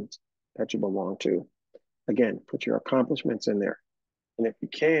associations that you belong to. Again, put your accomplishments in there. And if you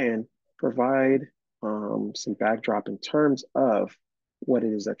can, provide some backdrop in terms of what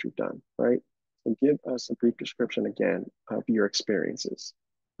it is that you've done, right? So give us a brief description again of your experiences.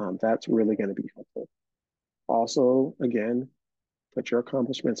 That's really going to be helpful. Also, again, put your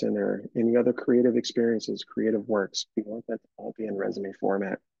accomplishments in there. Any other creative experiences, creative works, we want that to all be in resume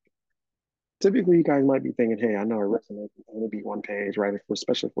format. Typically, you guys might be thinking, hey, I know a resume can only be 1 page, right?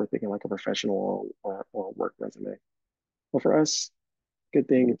 Especially if we're thinking like a professional or work resume. But for us, good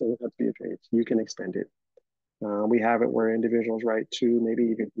thing, it doesn't have to be a page. You can extend it. We have it where individuals write 2, maybe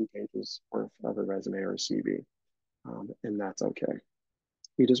even 3 pages worth of a resume or a CV, and that's okay.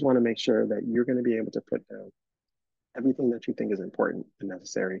 We just want to make sure that you're going to be able to put down everything that you think is important and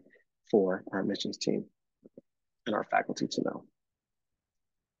necessary for our admissions team and our faculty to know.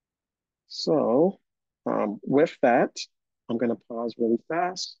 So with that, I'm going to pause really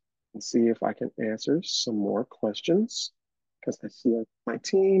fast and see if I can answer some more questions, because I see my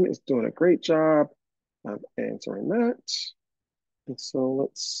team is doing a great job of answering that. And so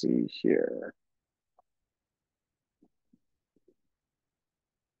let's see here.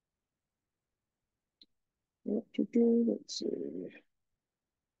 Let's see.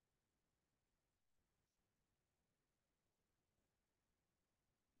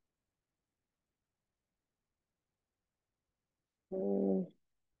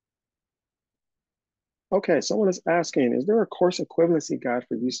 Okay, someone is asking, is there a course equivalency guide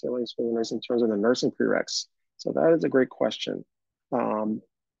for UCLA School of Nursing in terms of the nursing prereqs? So that is a great question. The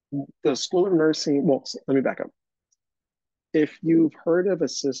School of Nursing, well, let me back up. If you've heard of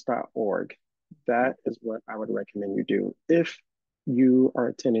assist.org, that is what I would recommend you do if you are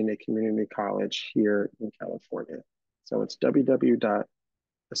attending a community college here in California. So it's www.assist.org.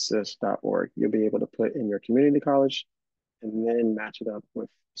 You'll be able to put in your community college and then match it up with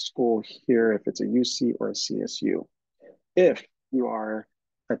school here if it's a UC or a CSU. If you are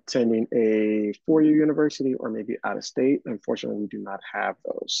attending a 4-year university or maybe out of state, unfortunately, we do not have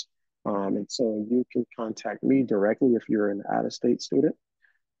those. And so you can contact me directly if you're an out-of-state student.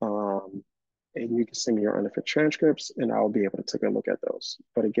 and you can send me your unfit transcripts and I'll be able to take a look at those.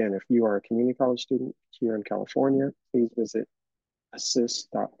 But again, if you are a community college student here in California, please visit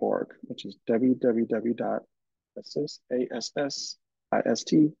assist.org, which is www.assist.org.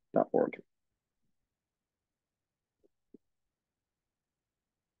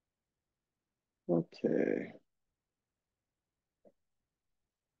 Okay.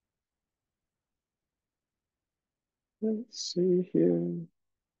 Let's see here.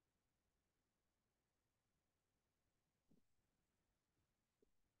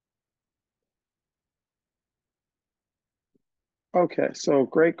 Okay, so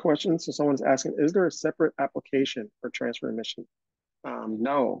great question. So someone's asking, is there a separate application for transfer admission?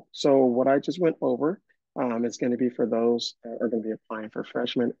 No. So what I just went over is going to be for those that are going to be applying for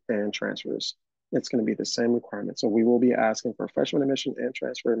freshmen and transfers. It's going to be the same requirement. So we will be asking for freshman admission and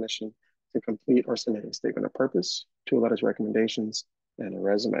transfer admission to complete or submit a statement of purpose, 2 letters recommendations, and a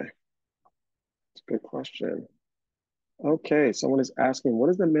resume. It's a good question. Okay, someone is asking, what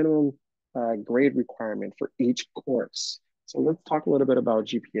is the minimum grade requirement for each course? So let's talk a little bit about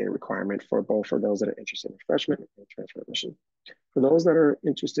GPA requirement for both for those that are interested in freshman and transfer admission. For those that are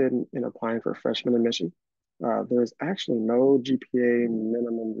interested in applying for freshman admission, there's actually no GPA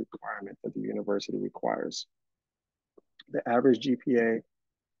minimum requirement that the university requires. The average GPA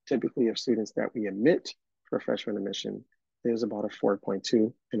typically of students that we admit for freshman admission is about a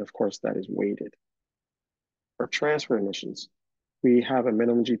 4.2, and of course that is weighted. For transfer admissions, we have a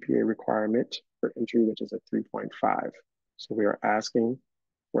minimum GPA requirement for entry, which is a 3.5. So we are asking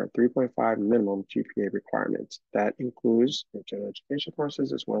for a 3.5 minimum GPA requirement. That includes your general education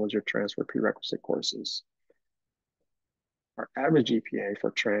courses as well as your transfer prerequisite courses. Our average GPA for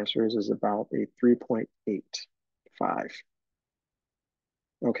transfers is about a 3.85.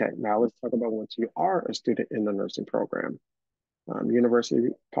 Okay, now let's talk about once you are a student in the nursing program. University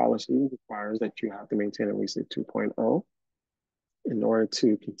policy requires that you have to maintain at least a 2.0 in order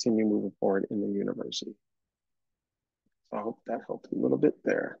to continue moving forward in the university. So I hope that helped a little bit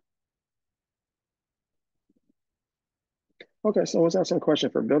there. Okay, so let's ask a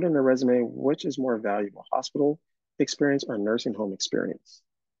question. For building a resume, which is more valuable, hospital experience or nursing home experience?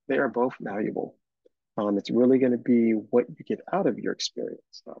 They are both valuable. It's really going to be what you get out of your experience.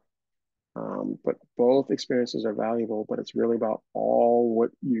 So, but both experiences are valuable, but it's really about all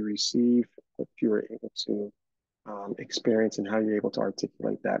what you receive, what you're able to experience and how you're able to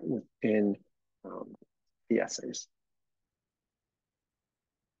articulate that within the essays.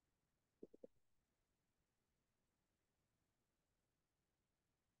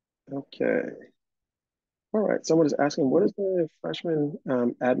 Okay. All right. Someone is asking, what is the freshman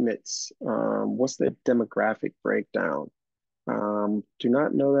admits? What's the demographic breakdown? Do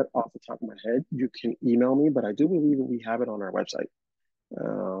not know that off the top of my head. You can email me, but I do believe that we have it on our website.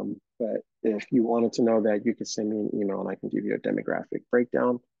 But if you wanted to know that, you can send me an email and I can give you a demographic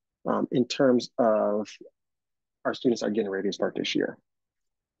breakdown in terms of our students are getting ready to start this year.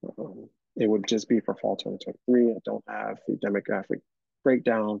 It would just be for fall 2023. I don't have the demographic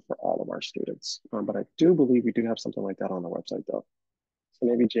breakdown for all of our students, but I do believe we do have something like that on the website though. So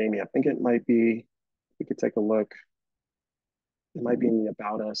maybe Jamie, I think it might be, we could take a look. It might be in the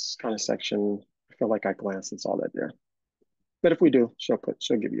About Us kind of section. I feel like I glanced and saw that there. But if we do, she'll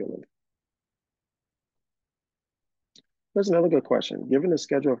give you a link. There's another good question. Given the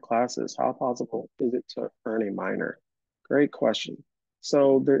schedule of classes, how possible is it to earn a minor? Great question.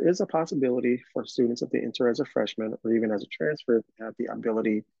 So there is a possibility for students, if they enter as a freshman or even as a transfer, to have the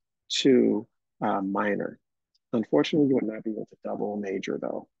ability to minor. Unfortunately, you would not be able to double major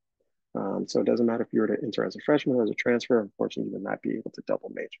though. So it doesn't matter if you were to enter as a freshman or as a transfer, unfortunately, you would not be able to double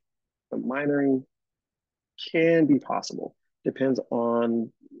major. But minoring can be possible. Depends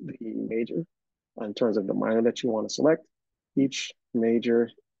on the major in terms of the minor that you want to select. Each major,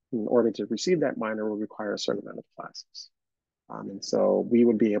 in order to receive that minor, will require a certain amount of classes. And so we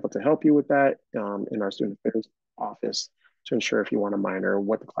would be able to help you with that in our student affairs office to ensure if you want a minor,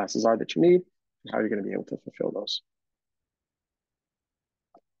 what the classes are that you need and how you're going to be able to fulfill those.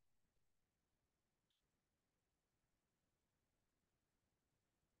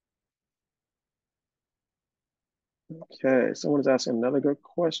 Okay, someone is asking another good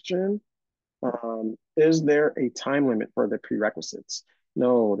question. Is there a time limit for the prerequisites?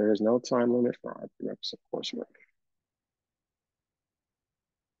 No, there is no time limit for our prerequisite coursework.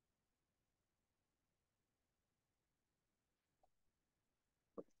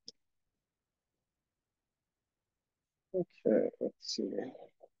 Okay, let's see.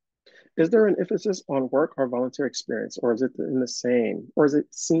 Is there an emphasis on work or volunteer experience, or is it in the same, or is it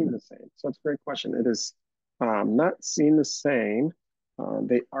seen the same? So it's a great question. It is not seen the same.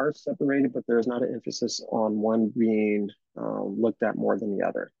 They are separated, but there's not an emphasis on one being looked at more than the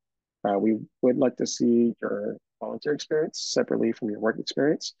other. We would like to see your volunteer experience separately from your work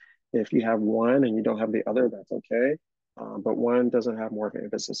experience. If you have one and you don't have the other, that's okay. But one doesn't have more of an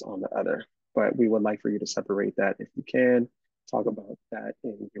emphasis on the other. But we would like for you to separate that if you can. Talk about that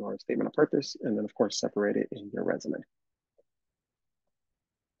in your statement of purpose, and then, of course, separate it in your resume.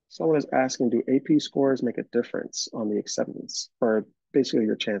 Someone is asking, do AP scores make a difference on the acceptance or basically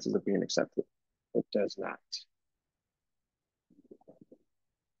your chances of being accepted? It does not.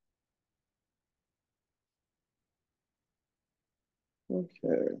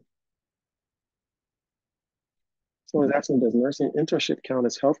 Okay. Someone's asking, does nursing internship count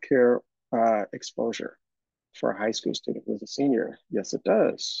as healthcare exposure for a high school student who's a senior? Yes, it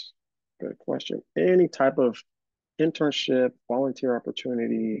does. Good question. Any type of internship, volunteer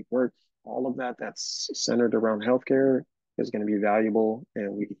opportunity, work, all of that that's centered around healthcare is going to be valuable,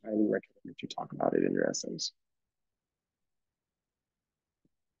 and we highly recommend that you talk about it in your essays.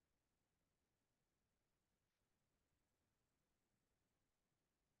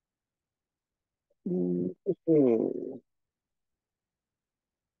 Mhm.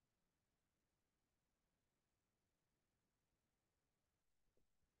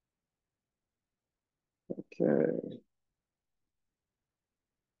 Okay,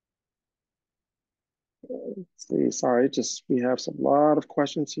 let's see. Sorry, just we have some lot of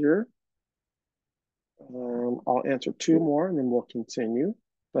questions here. I'll answer two more and then we'll continue.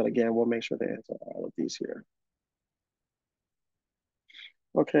 But again, we'll make sure to answer all of these here.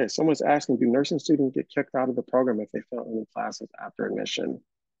 Okay, someone's asking, do nursing students get kicked out of the program if they fail any classes after admission?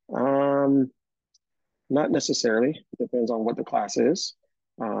 Um, Not necessarily. It depends on what the class is.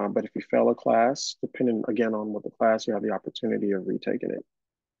 But if you fail a class, depending again on what the class, you have the opportunity of retaking it.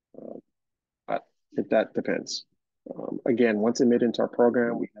 Uh, but that depends. Again, once admitted into our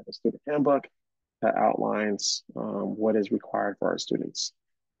program, we have a student handbook that outlines what is required for our students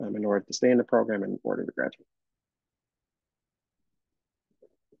in order to stay in the program and in order to graduate.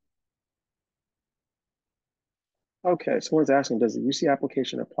 Okay, someone's asking, does the UC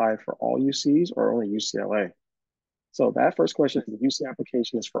application apply for all UCs or only UCLA? So that first question is the UC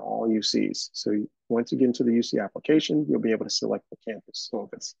application is for all UCs. So once you get into the UC application, you'll be able to select the campus. So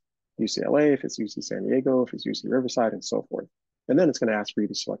if it's UCLA, if it's UC San Diego, if it's UC Riverside, and so forth. And then it's going to ask for you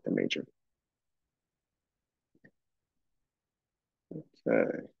to select a major.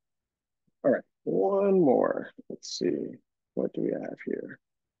 Okay. All right. One more. Let's see. What do we have here?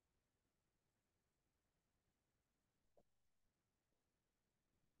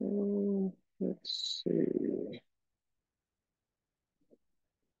 Let's see.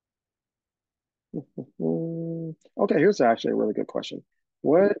 Okay, here's actually a really good question.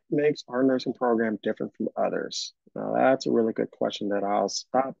 What makes our nursing program different from others? Now, that's a really good question that I'll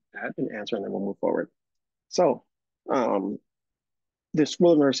stop at and answer, and then we'll move forward. So, um, the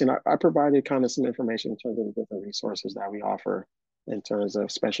School of Nursing, I provided kind of some information in terms of the different resources that we offer in terms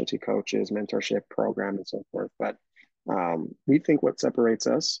of specialty coaches, mentorship program, and so forth. But we think what separates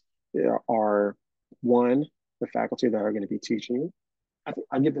us are one, the faculty that are going to be teaching you.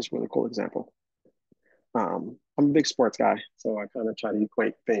 I'll give this really cool example. I'm a big sports guy, so I kind of try to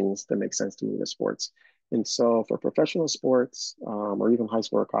equate things that make sense to me with sports. And so for professional sports, or even high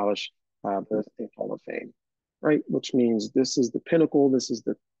school or college, there's a Hall of Fame, right? Which means this is the pinnacle, this is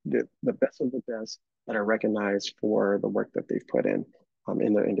the best of the best that are recognized for the work that they've put in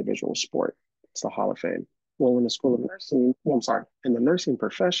their individual sport. It's the Hall of Fame. Well, in the School of Nursing, well, I'm sorry, in the nursing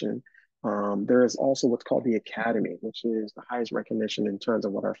profession, there is also what's called the Academy, which is the highest recognition in terms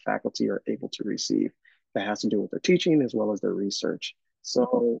of what our faculty are able to receive that has to do with their teaching as well as their research.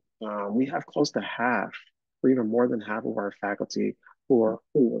 So we have close to half, or even more than half of our faculty who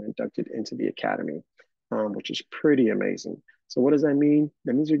were inducted into the academy, which is pretty amazing. So what does that mean?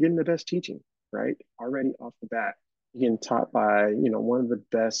 That means you're getting the best teaching, right? Already off the bat, you're getting taught by one of the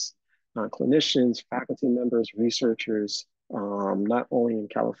best clinicians, faculty members, researchers, not only in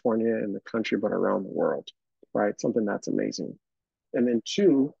California and the country, but around the world, right? Something that's amazing. And then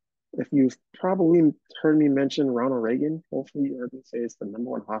two, if you've probably heard me mention Ronald Reagan, hopefully you heard me say it's the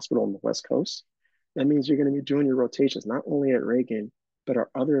 #1 hospital on the West Coast. That means you're going to be doing your rotations, not only at Reagan, but our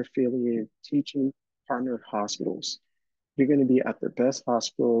other affiliated teaching partner hospitals. You're going to be at the best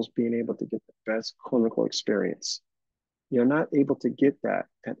hospitals, being able to get the best clinical experience. You're not able to get that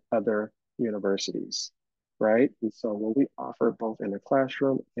at other universities, right? And so what we offer both in the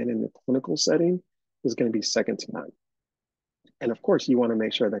classroom and in the clinical setting is going to be second to none. And of course, you want to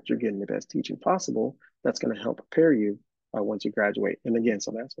make sure that you're getting the best teaching possible. That's going to help prepare you once you graduate. And again,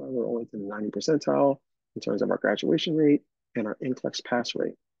 so that's why we're only to the 90 percentile in terms of our graduation rate. and our NCLEX pass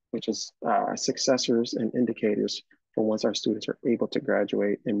rate, which is successors and indicators for once our students are able to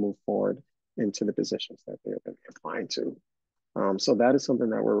graduate and move forward into the positions that they're going to be applying to. So that is something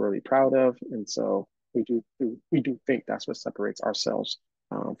that we're really proud of. And so we do think that's what separates ourselves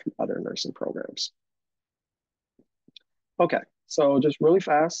from other nursing programs. Okay, so just really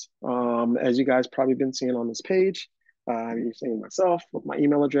fast, as you guys probably been seeing on this page, you're seeing myself with my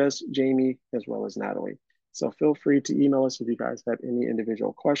email address, Jamie, as well as Natalie. So feel free to email us if you guys have any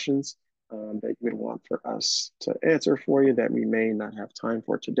individual questions that you would want for us to answer for you that we may not have time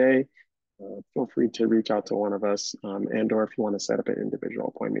for today. Feel free to reach out to one of us, and or if you want to set up an individual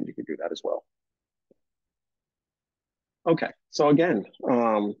appointment, you can do that as well. Okay, so again,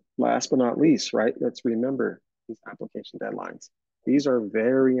 last but not least, right, let's remember these application deadlines. These are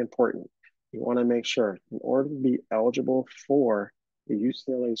very important. You want to make sure in order to be eligible for the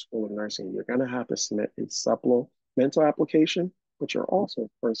UCLA School of Nursing, you're going to have to submit a supplemental application, but you're also, of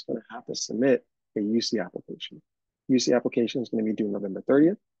course, going to have to submit a UC application. UC application is going to be due November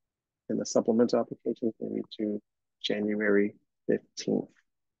 30th, and the supplemental application is going to be due January 15th.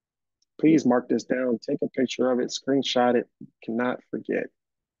 Please mark this down, take a picture of it, screenshot it, cannot forget.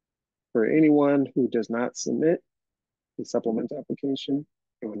 For anyone who does not submit the supplemental application,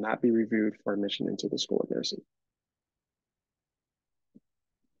 it will not be reviewed for admission into the School of Nursing.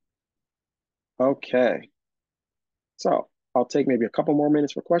 Okay, so I'll take maybe a couple more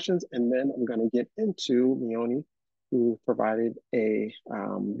minutes for questions, and then I'm gonna get into Leonie, who provided a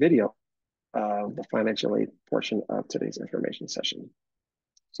video of the financial aid portion of today's information session.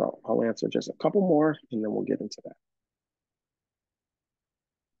 So I'll answer just a couple more, and then we'll get into that.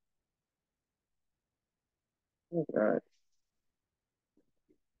 All right.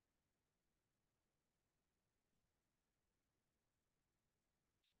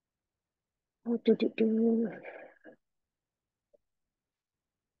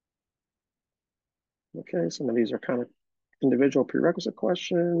 Okay, some of these are kind of individual prerequisite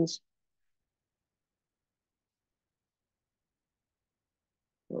questions.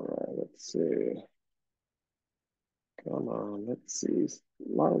 All right, let's see. Come on, let's see.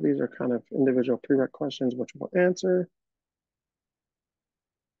 A lot of these are kind of individual prereq questions, which we'll answer.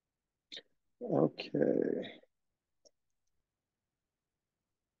 Okay.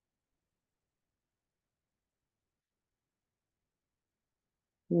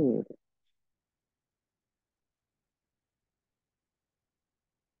 Hmm.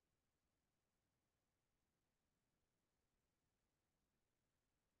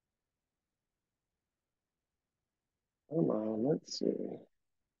 Come on, let's see.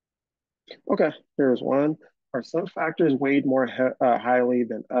 Okay, here's one. Are some factors weighed more highly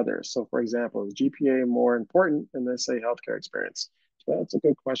than others? So, for example, is GPA more important than, let's say, healthcare experience? So that's a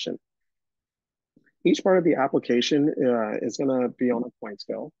good question. Each part of the application is going to be on a point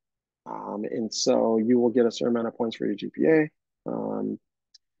scale. And so you will get a certain amount of points for your GPA.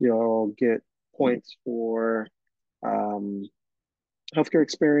 You'll get points for um, healthcare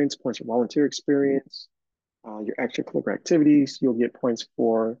experience, points for volunteer experience, your extracurricular activities. You'll get points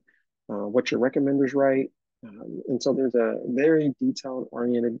for what your recommenders write. And so there's a very detailed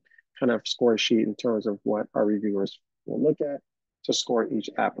oriented kind of score sheet in terms of what our reviewers will look at to score each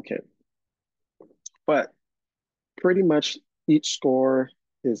applicant. But pretty much each score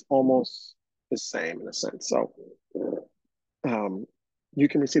is almost the same in a sense. So you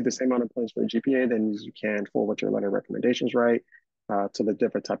can receive the same amount of points for GPA than you can for what your letter of recommendations write to the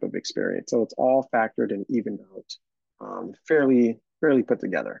different type of experience. So it's all factored and evened out, fairly put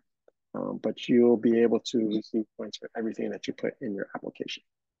together. But you'll be able to receive points for everything that you put in your application.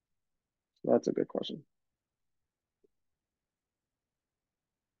 So that's a good question.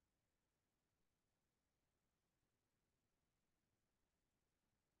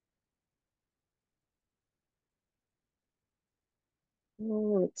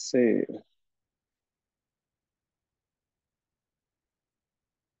 Let's see.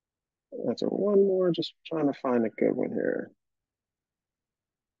 That's one more, just trying to find a good one here.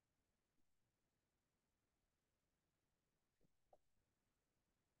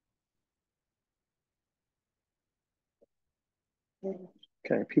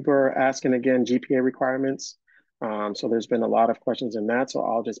 Okay, people are asking again GPA requirements. So there's been a lot of questions in that, so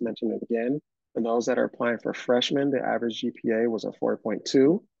I'll just mention it again. For those that are applying for freshmen, the average GPA was a 4.2.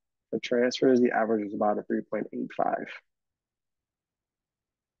 For transfers, the average was about a 3.85.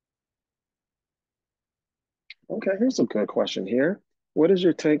 Okay, here's a good question here. What is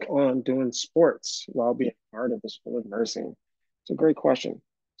your take on doing sports while being part of the School of Nursing? It's a great question.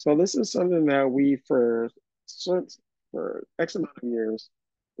 So this is something that we, for X amount of years,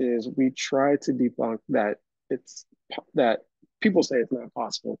 is we try to debunk that it's that people say it's not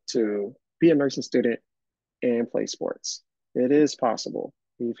possible to be a nursing student and play sports. It is possible.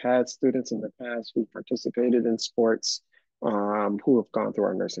 We've had students in the past who participated in sports who have gone through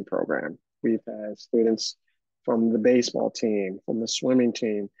our nursing program. We've had students from the baseball team, from the swimming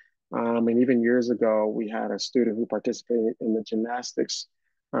team, and even years ago, we had a student who participated in the gymnastics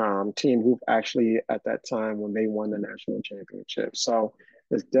team who actually, at that time, when they won the national championship. So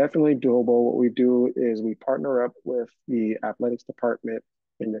it's definitely doable. What we do is we partner up with the athletics department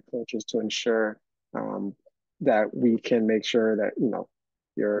and the coaches to ensure um, that we can make sure that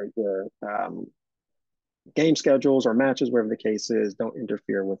your game schedules or matches, wherever the case is, don't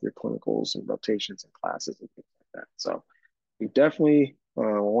interfere with your clinicals and rotations and classes and things like that. So we definitely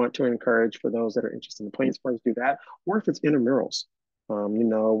want to encourage for those that are interested in playing sports, do that, or if it's intramurals.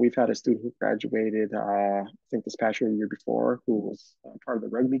 We've had a student who graduated, I think this past year, year before, who was part of the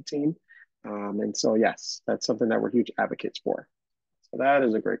rugby team. And so, yes, that's something that we're huge advocates for. So that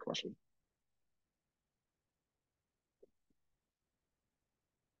is a great question.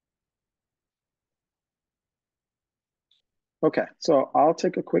 Okay, so I'll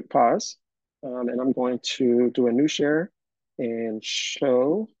take a quick pause and I'm going to do a new share and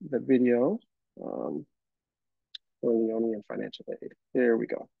show the video um, for Leonie and financial aid. Here we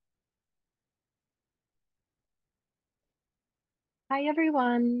go. Hi,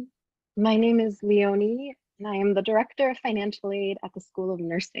 everyone. My name is Leonie, and I am the Director of Financial Aid at the School of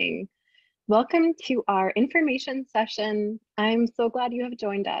Nursing. Welcome to our information session. I'm so glad you have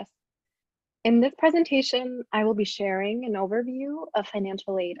joined us. In this presentation, I will be sharing an overview of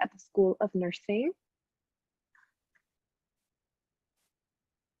financial aid at the School of Nursing.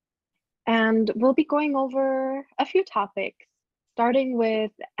 And we'll be going over a few topics, starting with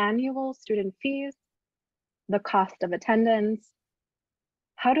annual student fees, the cost of attendance,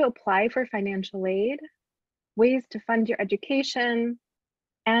 how to apply for financial aid, ways to fund your education,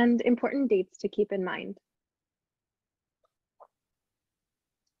 and important dates to keep in mind.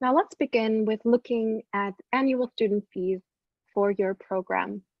 Now let's begin with looking at annual student fees for your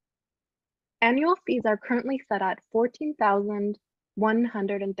program. Annual fees are currently set at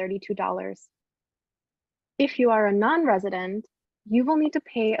 $14,132. If you are a non-resident, you will need to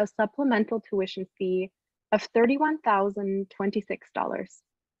pay a supplemental tuition fee of $31,026.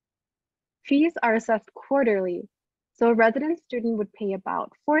 Fees are assessed quarterly, so a resident student would pay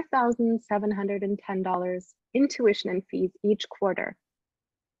about $4,710 in tuition and fees each quarter.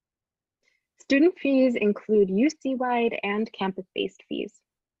 Student fees include UC-wide and campus-based fees.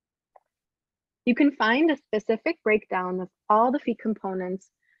 You can find a specific breakdown of all the fee components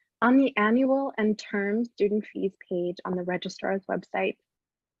on the annual and term student fees page on the registrar's website.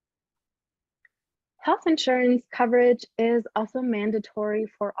 Health insurance coverage is also mandatory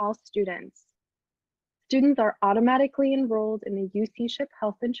for all students. Students are automatically enrolled in the UC SHIP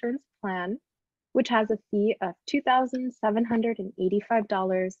health insurance plan, which has a fee of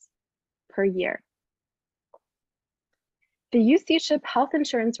 $2,785 per year. The UC SHIP health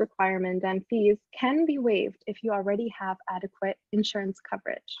insurance requirement and fees can be waived if you already have adequate insurance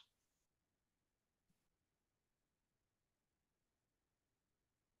coverage.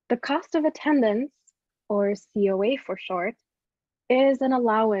 The cost of attendance, or COA for short, is an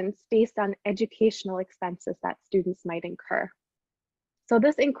allowance based on educational expenses that students might incur. So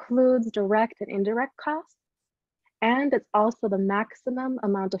this includes direct and indirect costs, and it's also the maximum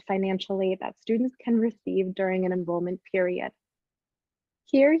amount of financial aid that students can receive during an enrollment period.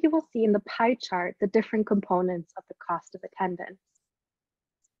 Here you will see in the pie chart the different components of the cost of attendance.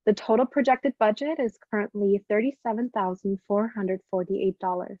 The total projected budget is currently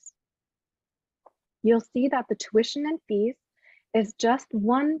 $37,448. You'll see that the tuition and fees is just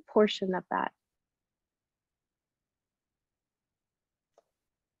one portion of that.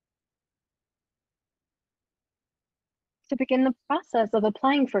 To begin the process of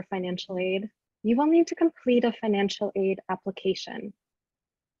applying for financial aid, you will need to complete a financial aid application.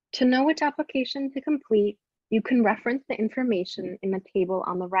 To know which application to complete, you can reference the information in the table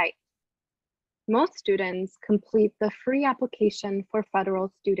on the right. Most students complete the free application for federal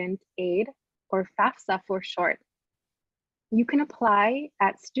student aid, or FAFSA for short. You can apply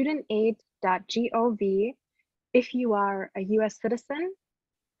at studentaid.gov if you are a US citizen,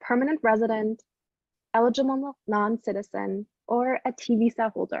 permanent resident, eligible non-citizen, or a T visa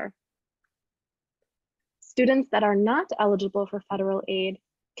holder. Students that are not eligible for federal aid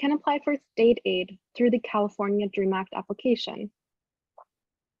can apply for state aid through the California DREAM Act application.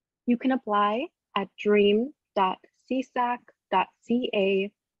 You can apply at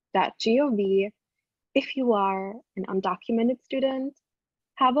dream.csac.ca.gov if you are an undocumented student,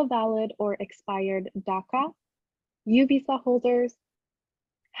 have a valid or expired DACA U visa holders,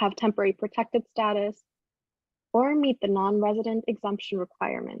 have temporary protected status, or meet the non-resident exemption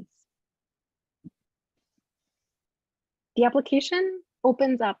requirements. The application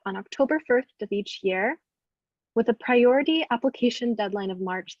opens up on October 1st of each year with a priority application deadline of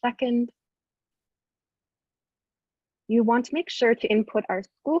March 2nd. You want to make sure to input our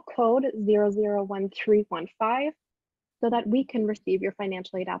school code 001315 so that we can receive your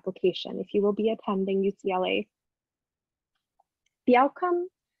financial aid application if you will be attending UCLA. The outcome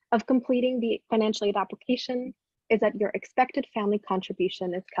of completing the financial aid application is that your expected family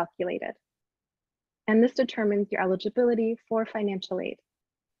contribution is calculated. And this determines your eligibility for financial aid.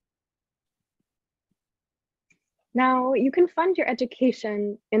 Now, you can fund your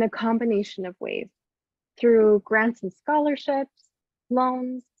education in a combination of ways through grants and scholarships,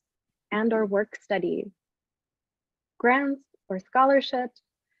 loans, and/or work study. Grants or scholarships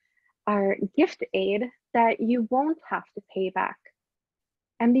are gift aid that you won't have to pay back.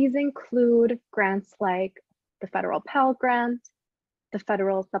 And these include grants like the federal Pell Grant, the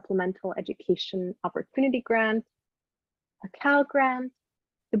Federal Supplemental Education Opportunity Grant, a Cal Grant,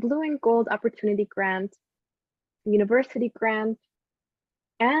 the Blue and Gold Opportunity Grant, the University Grant,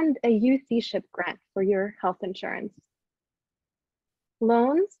 and a UC-SHIP grant for your health insurance.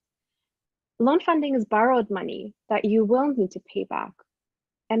 Loan funding is borrowed money that you will need to pay back.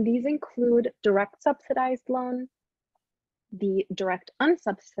 And these include direct subsidized loan, the direct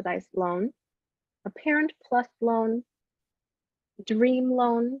unsubsidized loan, a Parent Plus loan, Dream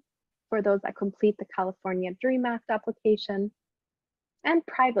loan for those that complete the California Dream Act application, and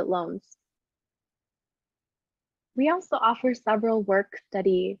private loans. We also offer several work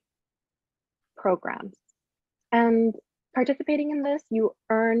study programs. And participating in this, you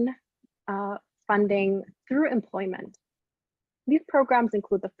earn funding through employment. These programs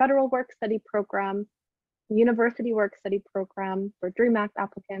include the Federal Work Study Program, University Work Study Program for Dream Act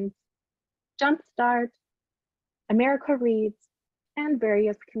applicants, Jumpstart, America Reads, and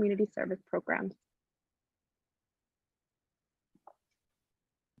various community service programs.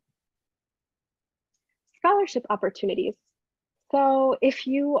 Scholarship opportunities. So if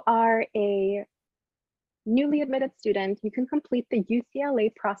you are a newly admitted student, you can complete the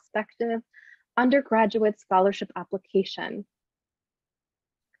UCLA Prospective Undergraduate Scholarship Application.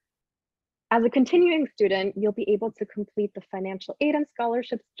 As a continuing student, you'll be able to complete the Financial Aid and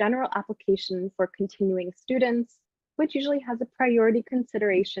Scholarships General Application for continuing students, which usually has a priority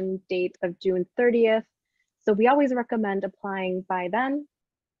consideration date of June 30th. So we always recommend applying by then.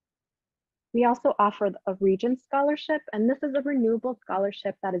 We also offer a Regent Scholarship, and this is a renewable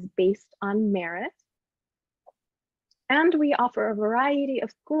scholarship that is based on merit. And we offer a variety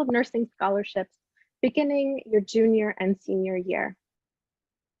of School of Nursing scholarships beginning your junior and senior year.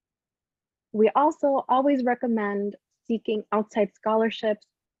 We also always recommend seeking outside scholarships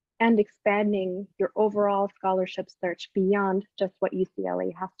and expanding your overall scholarship search beyond just what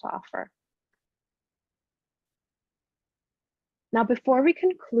UCLA has to offer. Now, before we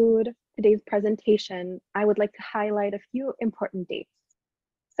conclude today's presentation, I would like to highlight a few important dates.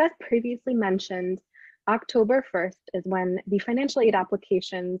 So as previously mentioned, October 1st is when the financial aid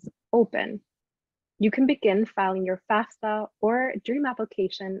applications open. You can begin filing your FAFSA or DREAM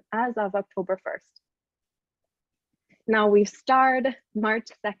application as of October 1st. Now we've starred March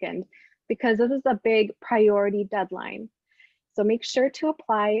 2nd because this is a big priority deadline. So make sure to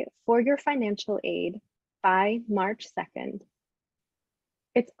apply for your financial aid by March 2nd.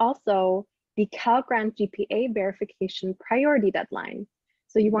 It's also the Cal Grant GPA verification priority deadline.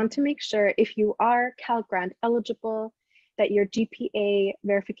 So you want to make sure if you are Cal Grant eligible that your GPA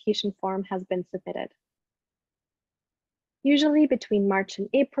verification form has been submitted. Usually between March and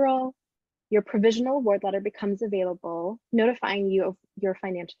April, your provisional award letter becomes available, notifying you of your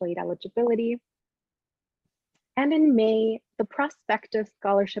financial aid eligibility. And in May, the prospective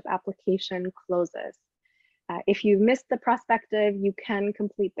scholarship application closes. If you missed the prospective, you can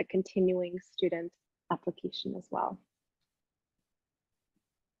complete the continuing student application as well.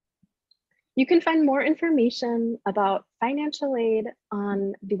 You can find more information about financial aid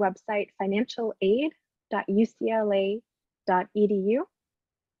on the website financialaid.ucla.edu,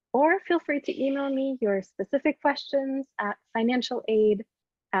 or feel free to email me your specific questions at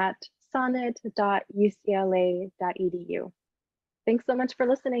financialaid@sonnet.ucla.edu. Thanks so much for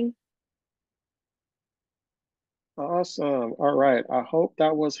listening. Awesome. All right. I hope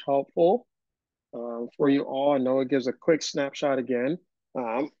that was helpful for you all. I know it gives a quick snapshot again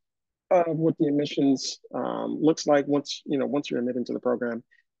of what the admissions looks like once you're admitted into the program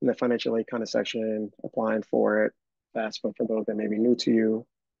in the financial aid kind of section, applying for it. That's but for those that may be new to you,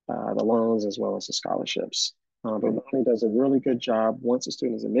 the loans as well as the scholarships. But Lonnie does a really good job once a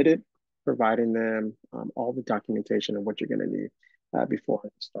student is admitted, providing them all the documentation of what you're going to need before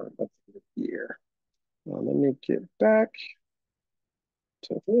the start of the year. Let me get back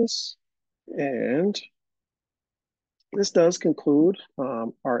to this. And this does conclude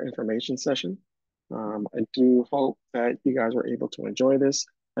our information session. I do hope that you guys were able to enjoy this.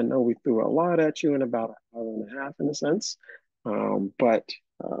 I know we threw a lot at you in about an hour and a half in a sense, but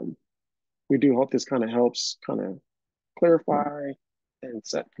we do hope this kind of helps kind of clarify and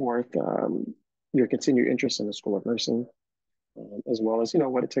set forth your continued interest in the School of Nursing, as well as,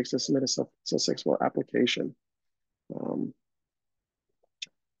 what it takes to submit a successful application. Um,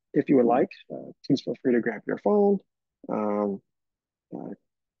 if you would like, please feel free to grab your phone, um, uh,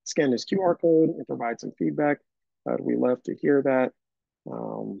 scan this QR code and provide some feedback. We love to hear that.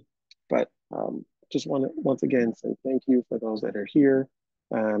 But just want to once again say thank you for those that are here.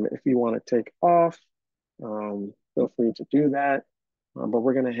 If you want to take off, feel free to do that. But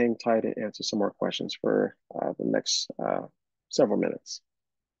we're going to hang tight and answer some more questions for the next several minutes.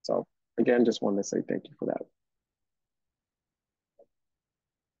 So again, just wanted to say thank you for that.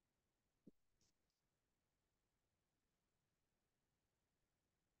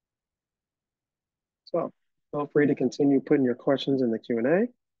 So feel free to continue putting your questions in the Q&A,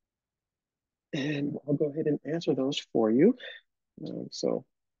 and I'll go ahead and answer those for you. So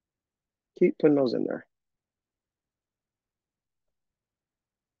keep putting those in there.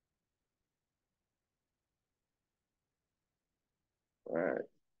 All right.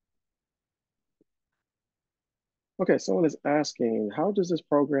 Okay, someone is asking, how does this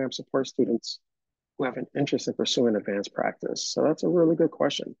program support students who have an interest in pursuing advanced practice? So that's a really good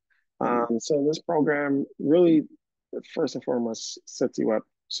question. So this program really, first and foremost, sets you up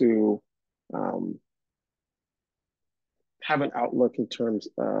to have an outlook in terms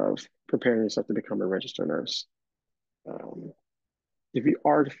of preparing yourself to become a registered nurse. If you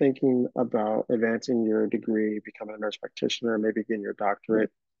are thinking about advancing your degree, becoming a nurse practitioner, maybe getting your doctorate,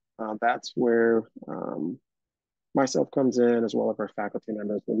 that's where myself comes in, as well as our faculty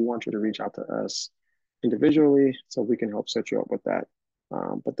members. But we want you to reach out to us individually so we can help set you up with that.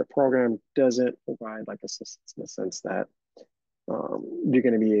 But the program doesn't provide like assistance in the sense that you're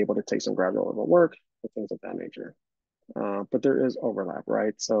going to be able to take some graduate level work or things of that nature. But there is overlap,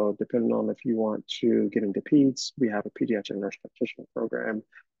 right? So depending on if you want to get into peds, we have a pediatric nurse practitioner program.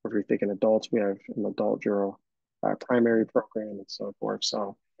 Or if you're thinking adults, we have an adult general primary program and so forth.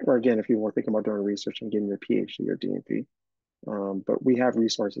 So, or again, if you were thinking about doing research and getting your PhD or DNP, but we have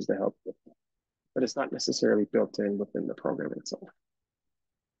resources to help with that. But it's not necessarily built in within the program itself.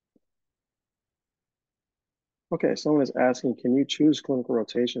 Okay, someone is asking, can you choose clinical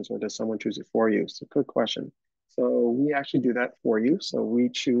rotations or does someone choose it for you? It's a good question. So we actually do that for you. So we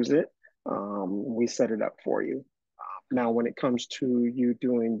choose it. We set it up for you. Now, when it comes to you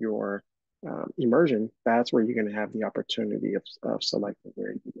doing your immersion, that's where you're going to have the opportunity of selecting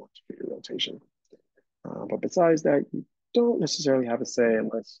where you want to do your rotation. But besides that, you don't necessarily have a say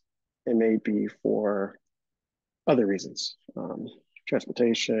unless it may be for other reasons,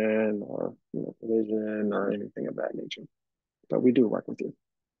 transportation or provision or anything of that nature. But we do work with you.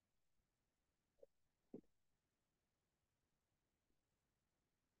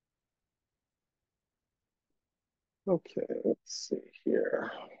 Okay, let's see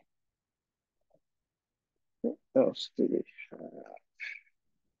here. What else do we have?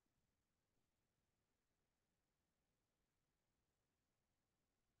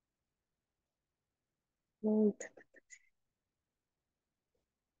 Okay.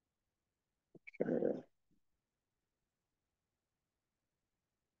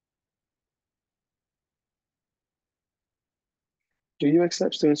 Do you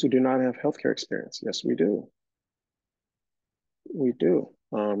accept students who do not have healthcare experience? Yes, we do. We do.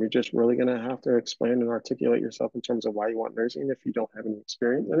 You're just really going to have to explain and articulate yourself in terms of why you want nursing if you don't have any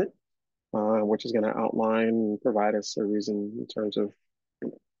experience in it, which is going to outline and provide us a reason in terms of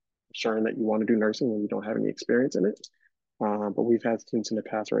showing that you want to do nursing when you don't have any experience in it. But we've had students in the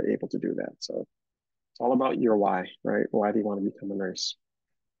past who are able to do that. So it's all about your why, right? Why do you want to become a nurse?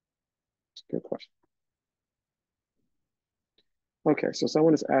 It's a good question. Okay, so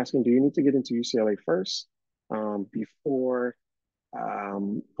someone is asking, do you need to get into UCLA first before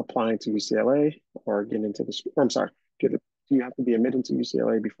applying to UCLA or getting into the school? I'm sorry, do you have to be admitted to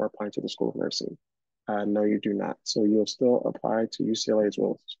UCLA before applying to the School of Nursing? No, you do not. So you'll still apply to UCLA as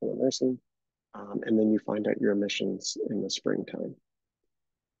well as the School of Nursing, and then you find out your admissions in the springtime.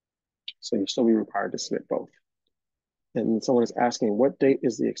 So you'll still be required to submit both. And someone is asking, what date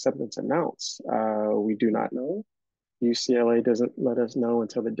is the acceptance announced? We do not know. UCLA doesn't let us know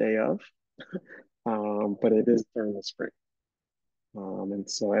until the day of. but it is during the spring. And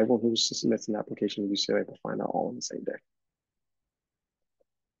so everyone who submits an application to UCLA will find out all on the same day.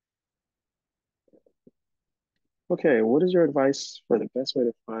 Okay, what is your advice for the best way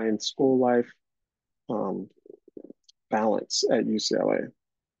to find school life um, balance at UCLA?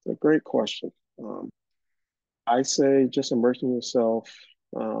 It's a great question. I say just immersing yourself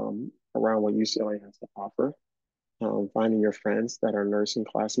around what UCLA has to offer, finding your friends that are nursing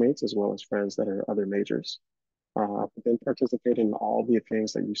classmates as well as friends that are other majors, but then participate in all the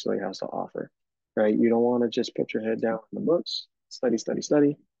things that UCLA has to offer, right? You don't want to just put your head down in the books, study, study,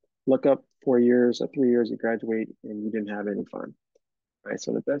 study, look up 4 years or 3 years, you graduate and you didn't have any fun, right?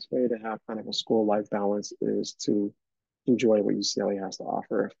 So the best way to have kind of a school life balance is to enjoy what UCLA has to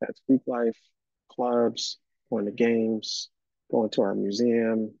offer. If that's Greek life, clubs, going to games, going to our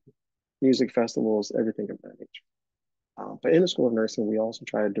museum, music festivals, everything of that nature. But in the School of Nursing, we also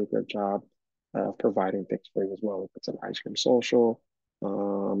try to do a good job of providing things for you as well. If it's an ice cream social,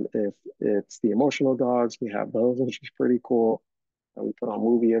 if it's the emotional dogs, we have those, which is pretty cool. We put on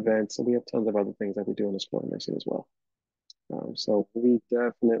movie events, and we have tons of other things that we do in the School of Nursing as well. So we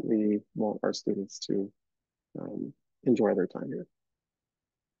definitely want our students to enjoy their time here.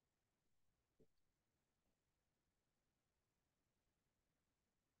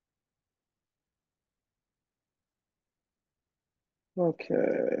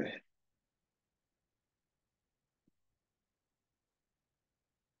 Okay,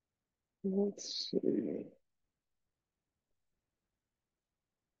 let's see.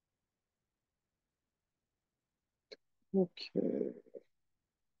 Okay.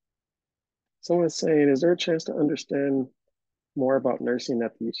 Someone's saying, is there a chance to understand more about nursing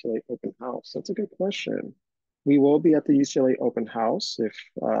at the UCLA open house? That's a good question. We will be at the UCLA open house if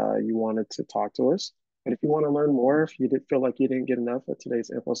you wanted to talk to us. But if you want to learn more, if you did feel like you didn't get enough at today's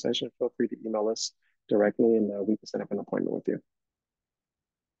info session, feel free to email us directly and we can set up an appointment with you.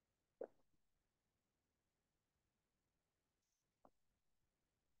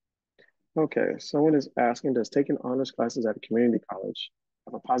 Okay, someone is asking, does taking honors classes at a community college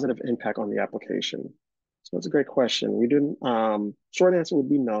have a positive impact on the application? So that's a great question. We didn't, short answer would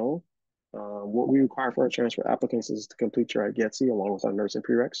be no. What we require for our transfer applicants is to complete your IGETC along with our nursing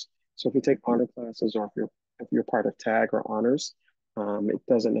prereqs. So if you take honor classes or if you're part of TAG or honors, it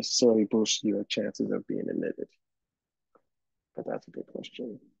doesn't necessarily boost your chances of being admitted. But that's a good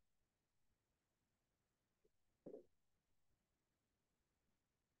question.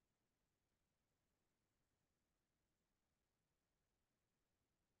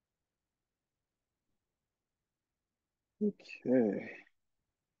 Okay,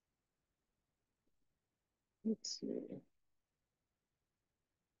 let's see.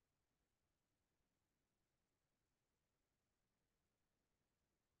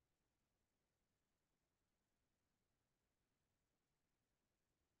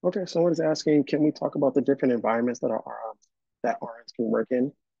 Okay, someone's asking, can we talk about the different environments that RNs can work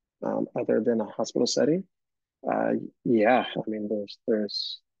in, other than a hospital setting? Uh, yeah, I mean,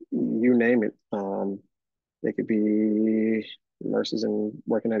 there's you name it. They could be nurses and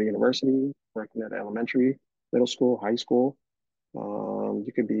working at a university, working at elementary, middle school, high school.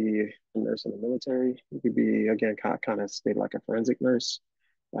 You could be a nurse in the military. You could be again kind of stay like a forensic nurse.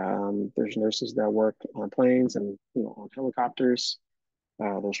 There's nurses that work on planes and on helicopters.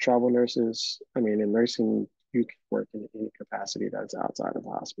 There's travel nurses. I mean, in nursing, you can work in any capacity that's outside of the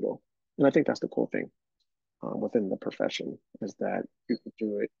hospital. And I think that's the cool thing within the profession is that you can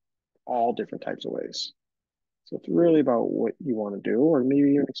do it all different types of ways. So it's really about what you want to do, or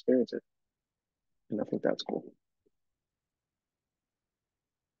maybe even experience it. And I think that's cool.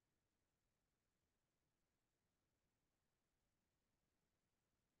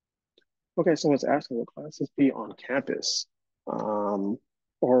 Okay, so it's asking, will classes be on campus, um,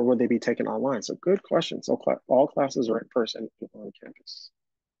 or would they be taken online? So good question. So all classes are in person and on campus.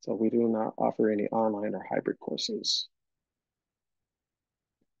 So we do not offer any online or hybrid courses.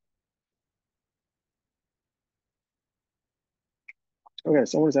 Okay,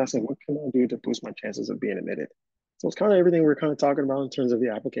 someone's asking, what can I do to boost my chances of being admitted? So it's kind of everything we're kind of talking about in terms of the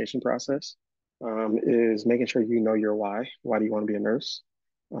application process, is making sure you know your why. Why do you want to be a nurse?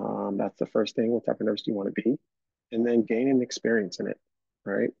 That's the first thing. What type of nurse do you want to be? And then gaining experience in it,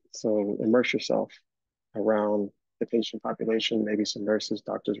 right? So immerse yourself around the patient population, maybe some nurses,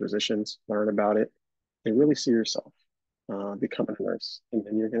 doctors, physicians, learn about it, and really see yourself becoming a nurse. And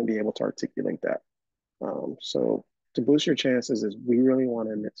then you're going to be able to articulate that. So to boost your chances is we really want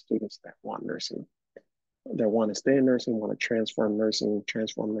to admit students that want nursing, that want to stay in nursing, want to transform nursing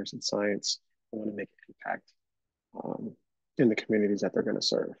science, want to make an impact um, in the communities that they're going to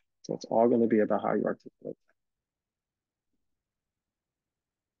serve. So it's all going to be about how you articulate.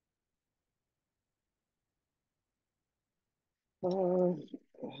 Uh,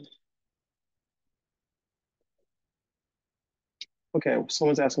 okay,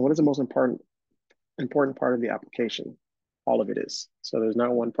 someone's asking, what is the most important part of the application? All of it is. So there's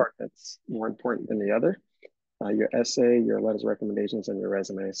not one part that's more important than the other. Your essay, your letters of recommendations, and your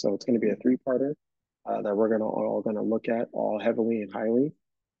resume. So it's going to be a three-parter that we're going to look at all heavily and highly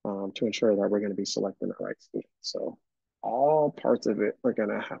to ensure that we're going to be selecting the right student. So all parts of it are going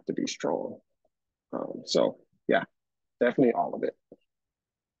to have to be strong. So yeah, definitely all of it.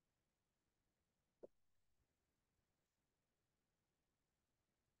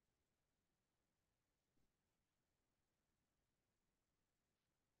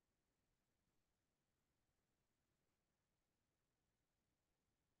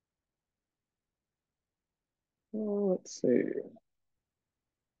 Let's see.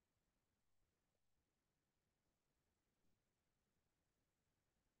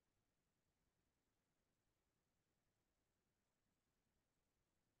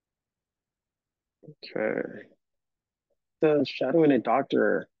 Okay. Does shadowing a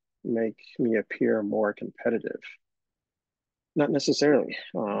doctor make me appear more competitive? Not necessarily.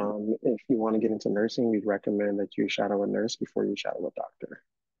 If you want to get into nursing, we recommend that you shadow a nurse before you shadow a doctor.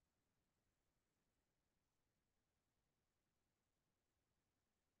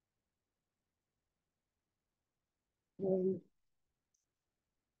 Um,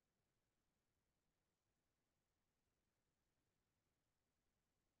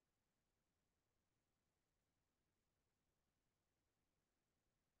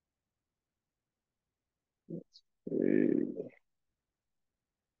 let's see.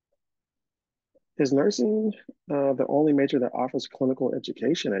 Is nursing the only major that offers clinical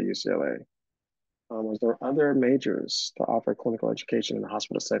education at UCLA? Is there other majors to offer clinical education in a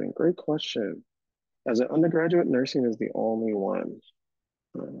hospital setting? Great question. As an undergraduate, nursing is the only one.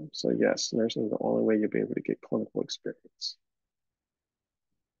 So yes, nursing is the only way you'll be able to get clinical experience.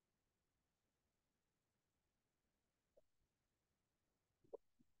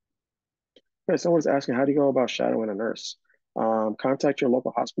 Okay, someone's asking, how do you go about shadowing a nurse? Contact your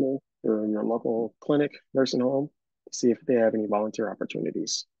local hospital or your local clinic, nursing home to see if they have any volunteer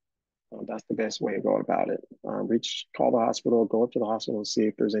opportunities. That's the best way to go about it. Call the hospital, go up to the hospital and see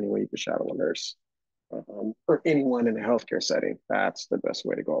if there's any way you can shadow a nurse. Or anyone in a healthcare setting. That's the best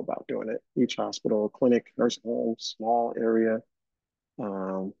way to go about doing it. Each hospital, clinic, nursing home, small area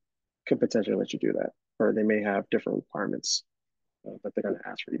um, could potentially let you do that. Or they may have different requirements that they're going to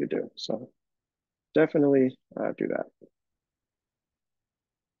ask for you to do. So definitely do that.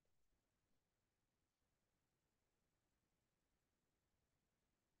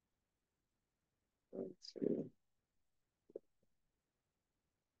 Let's see.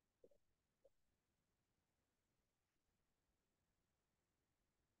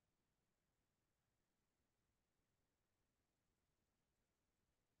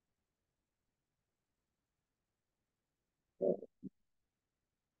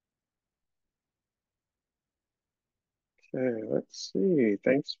 Okay, let's see.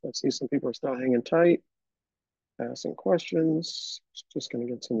 Thanks. I see some people are still hanging tight, asking questions. Just going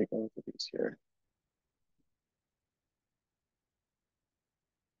to continue going through these here.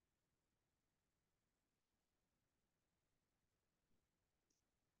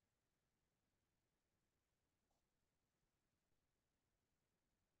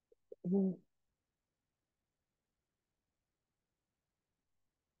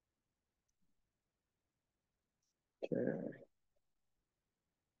 Okay.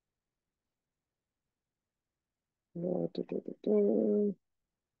 Da, da, da, da.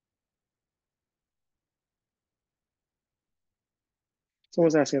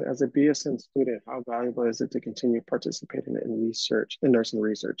 Someone's asking, as a BSN student, how valuable is it to continue participating in nursing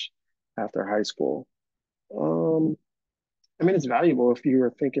research after high school? Um, I mean, it's valuable if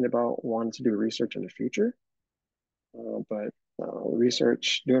you're thinking about wanting to do research in the future, but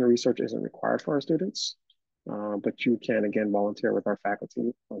doing research isn't required for our students. But you can, again, volunteer with our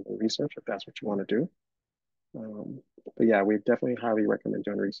faculty on the research if that's what you want to do. But yeah, we definitely highly recommend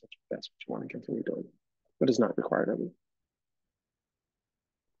doing research if that's what you want to continue doing, but it's not required of you.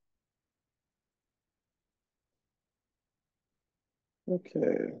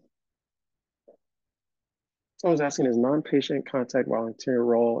 Okay. So I was asking, is non-patient contact volunteer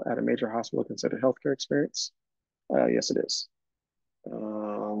role at a major hospital considered healthcare experience? Yes, it is.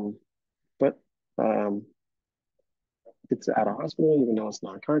 But um, it's at a hospital, even though it's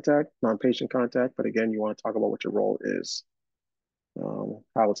non-contact, non-patient contact. But again, you want to talk about what your role is,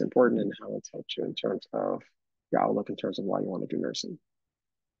 how it's important, and how it's helped you in terms of your outlook in terms of why you want to do nursing.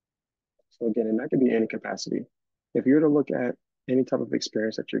 So again, and that could be any capacity. If you're to look at any type of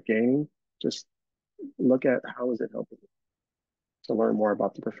experience that you're gaining, just look at how is it helping you to learn more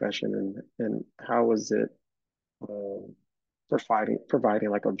about the profession and how is it um, providing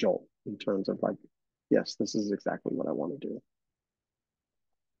like a jolt in terms of like, yes, this is exactly what I want to do.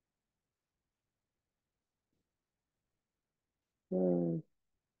 Uh,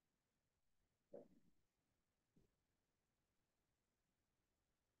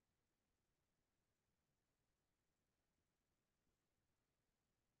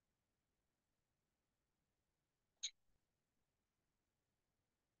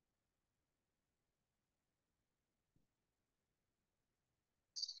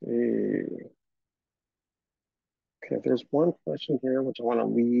 see. Okay, there's one question here which I want to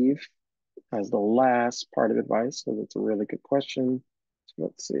leave as the last part of advice because it's a really good question. So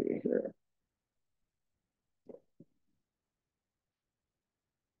let's see here.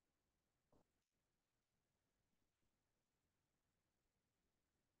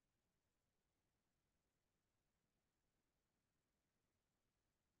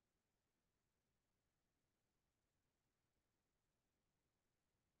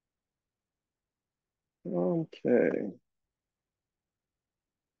 Okay.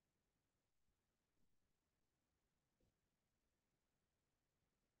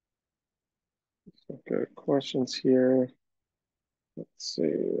 So good questions here. Let's see,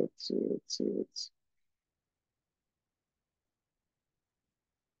 let's see, let's see, let's see.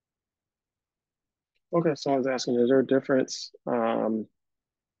 Okay, so I was asking, is there a difference to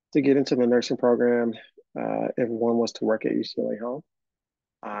get into the nursing program if one was to work at UCLA Health?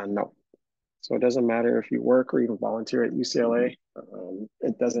 No. So it doesn't matter if you work or even volunteer at UCLA.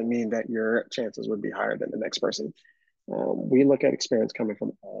 It doesn't mean that your chances would be higher than the next person. We look at experience coming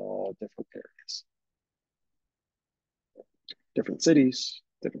from all different areas, different cities,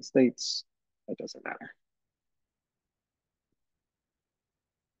 different states. It doesn't matter.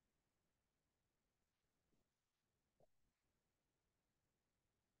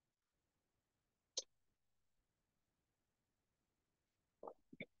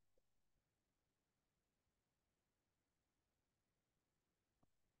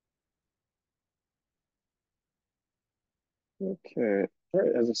 Okay. All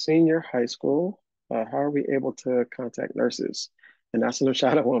right. As a senior high school, how are we able to contact nurses? And that's no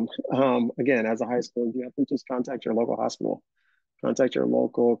shot at them. Again, as a high school, you have to just contact your local hospital, contact your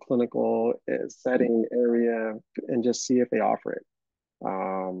local clinical setting area, and just see if they offer it.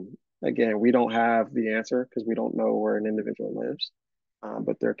 Again, we don't have the answer because we don't know where an individual lives,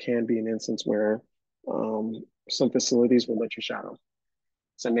 but there can be an instance where some facilities will let you shadow.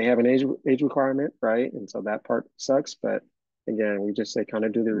 Some may have an age requirement, right? And so that part sucks. But again, we just say kind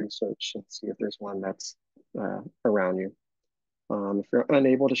of do the research and see if there's one that's around you. If you're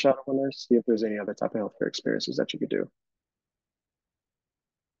unable to shadow a nurse, see if there's any other type of healthcare experiences that you could do.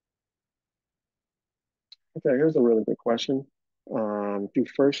 Okay, here's a really good question. Do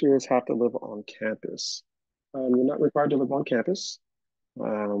first years have to live on campus? You're not required to live on campus,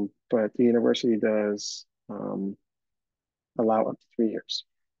 but the university does allow up to 3 years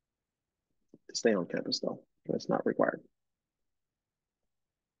to stay on campus, though. But it's not required.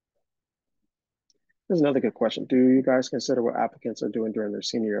 Here's another good question. Do you guys consider what applicants are doing during their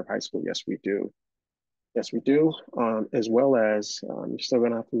senior year of high school? Yes, we do. Yes, we do. As well as you're still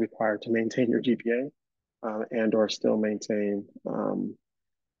going to have to be required to maintain your GPA and or still maintain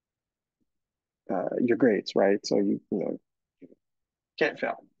your grades, right? So you know can't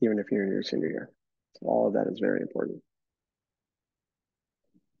fail even if you're in your senior year. So all of that is very important.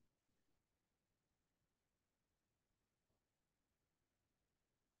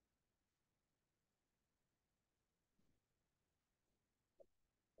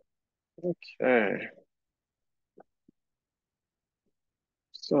 Okay,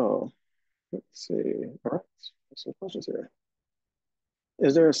 so let's see. All right, some questions here.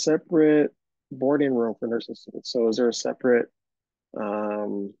 Is there a separate boarding room for nursing students? So is there a separate,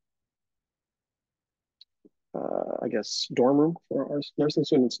 um, I guess, dorm room for our nursing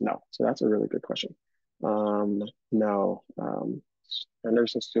students? No. So that's a really good question. No. Our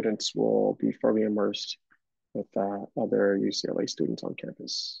nursing students will be fully immersed with other UCLA students on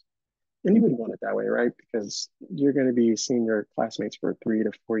campus. And you would want it that way, right? Because you're going to be seeing your classmates for 3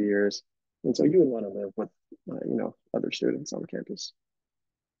 to 4 years. And so you would want to live with, other students on campus.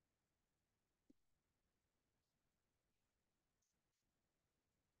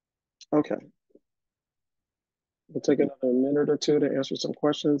 Okay. We'll take another minute or two to answer some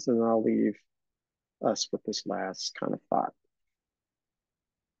questions, and I'll leave us with this last kind of thought.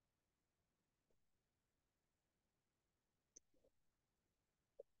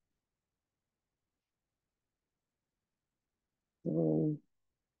 Um,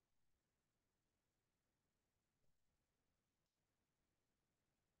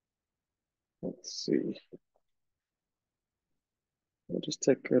 let's see. We'll just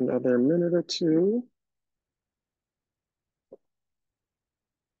take another minute or two.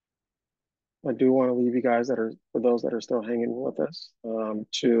 I do want to leave you guys for those that are still hanging with us,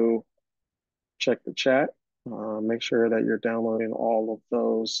 to check the chat. Make sure that you're downloading all of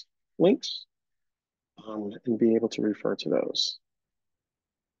those links, and be able to refer to those.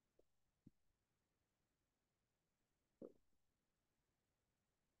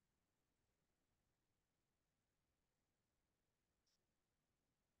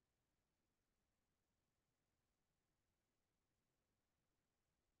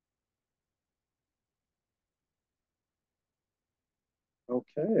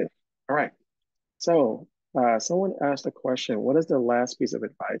 Okay. All right. So, someone asked a question: what is the last piece of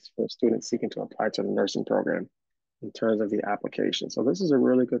advice for students seeking to apply to the nursing program in terms of the application? So this is a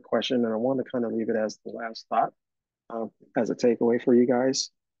really good question, and I want to kind of leave it as the last thought, as a takeaway for you guys.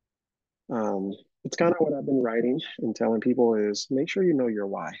 Um, it's kind of what I've been writing and telling people is make sure you know your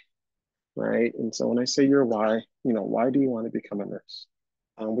why, right? And so when I say your why, why do you want to become a nurse?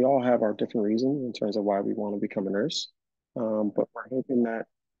 We all have our different reasons in terms of why we want to become a nurse, but we're hoping that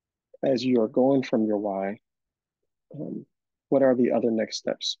as you are going from your why, um, what are the other next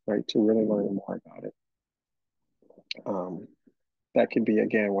steps, right, to really learn more about it? Um, that could be,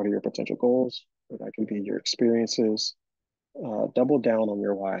 again, what are your potential goals? Or that can be your experiences. Double down on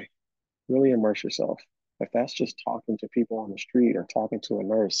your why. Really immerse yourself. If that's just talking to people on the street or talking to a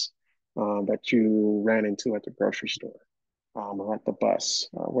nurse that you ran into at the grocery store, or at the bus,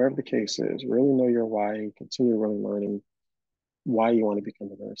 wherever the case is, really know your why and continue really learning why you want to become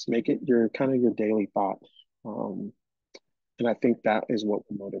a nurse. Make it your kind of your daily thought. Um, and I think that is what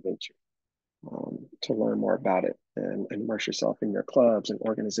will motivate you, to learn more about it and immerse yourself in your clubs and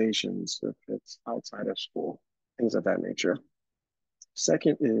organizations if it's outside of school, things of that nature.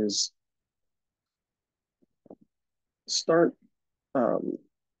 Second is start um,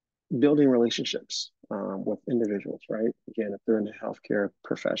 building relationships with individuals, right? Again, if they're in the healthcare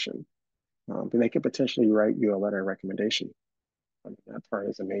profession, they could potentially write you a letter of recommendation. I mean, that part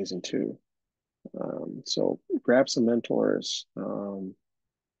is amazing too. So grab some mentors, learn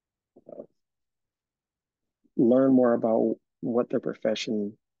more about what their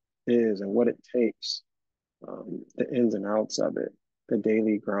profession is and what it takes, the ins and outs of it, the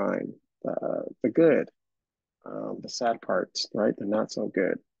daily grind, the good, the sad parts, right? The not so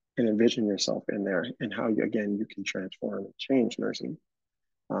good, and envision yourself in there and how you, again, you can transform and change nursing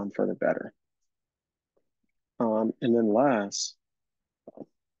for the better. And then last,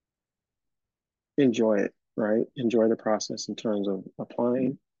 enjoy it, right? Enjoy the process in terms of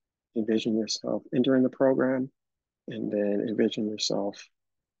applying, envision yourself entering the program, and then envision yourself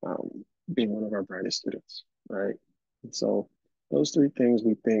being one of our brightest students, right? And so those three things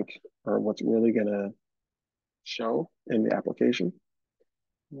we think are what's really going to show in the application.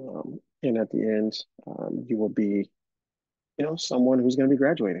 And at the end, you will be, someone who's going to be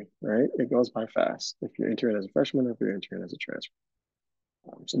graduating, right? It goes by fast if you're entering as a freshman or if you're entering as a transfer.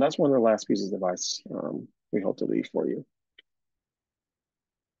 So that's one of the last pieces of advice we hope to leave for you.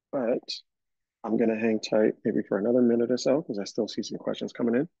 But I'm going to hang tight maybe for another minute or so because I still see some questions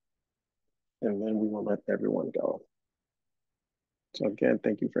coming in. And then we will let everyone go. So again,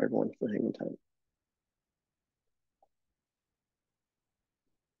 thank you for everyone for hanging tight.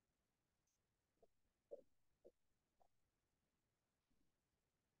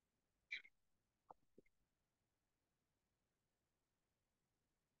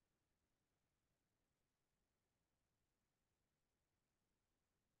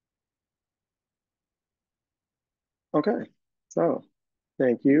 Okay, so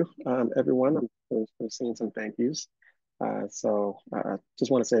thank you, everyone. I'm seeing some thank yous. Just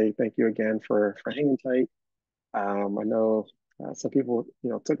want to say thank you again for hanging tight. I know some people,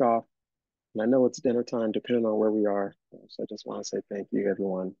 took off, and I know it's dinner time depending on where we are. So I just want to say thank you,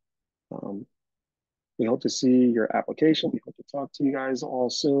 everyone. Um, we hope to see your application. We hope to talk to you guys all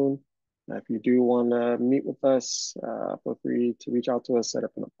soon. If you do want to meet with us, feel free to reach out to us, set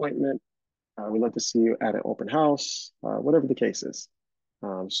up an appointment. We'd love to see you at an open house, whatever the case is.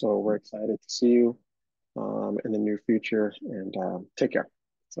 So we're excited to see you in the near future, and take care.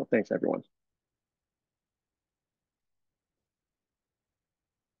 So thanks, everyone.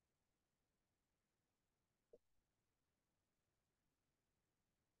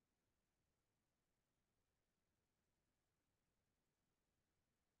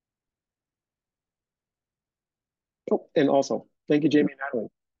 Oh, and also, thank you, Jamie and Natalie.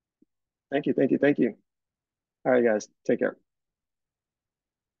 Thank you, thank you, thank you. All right, guys, take care.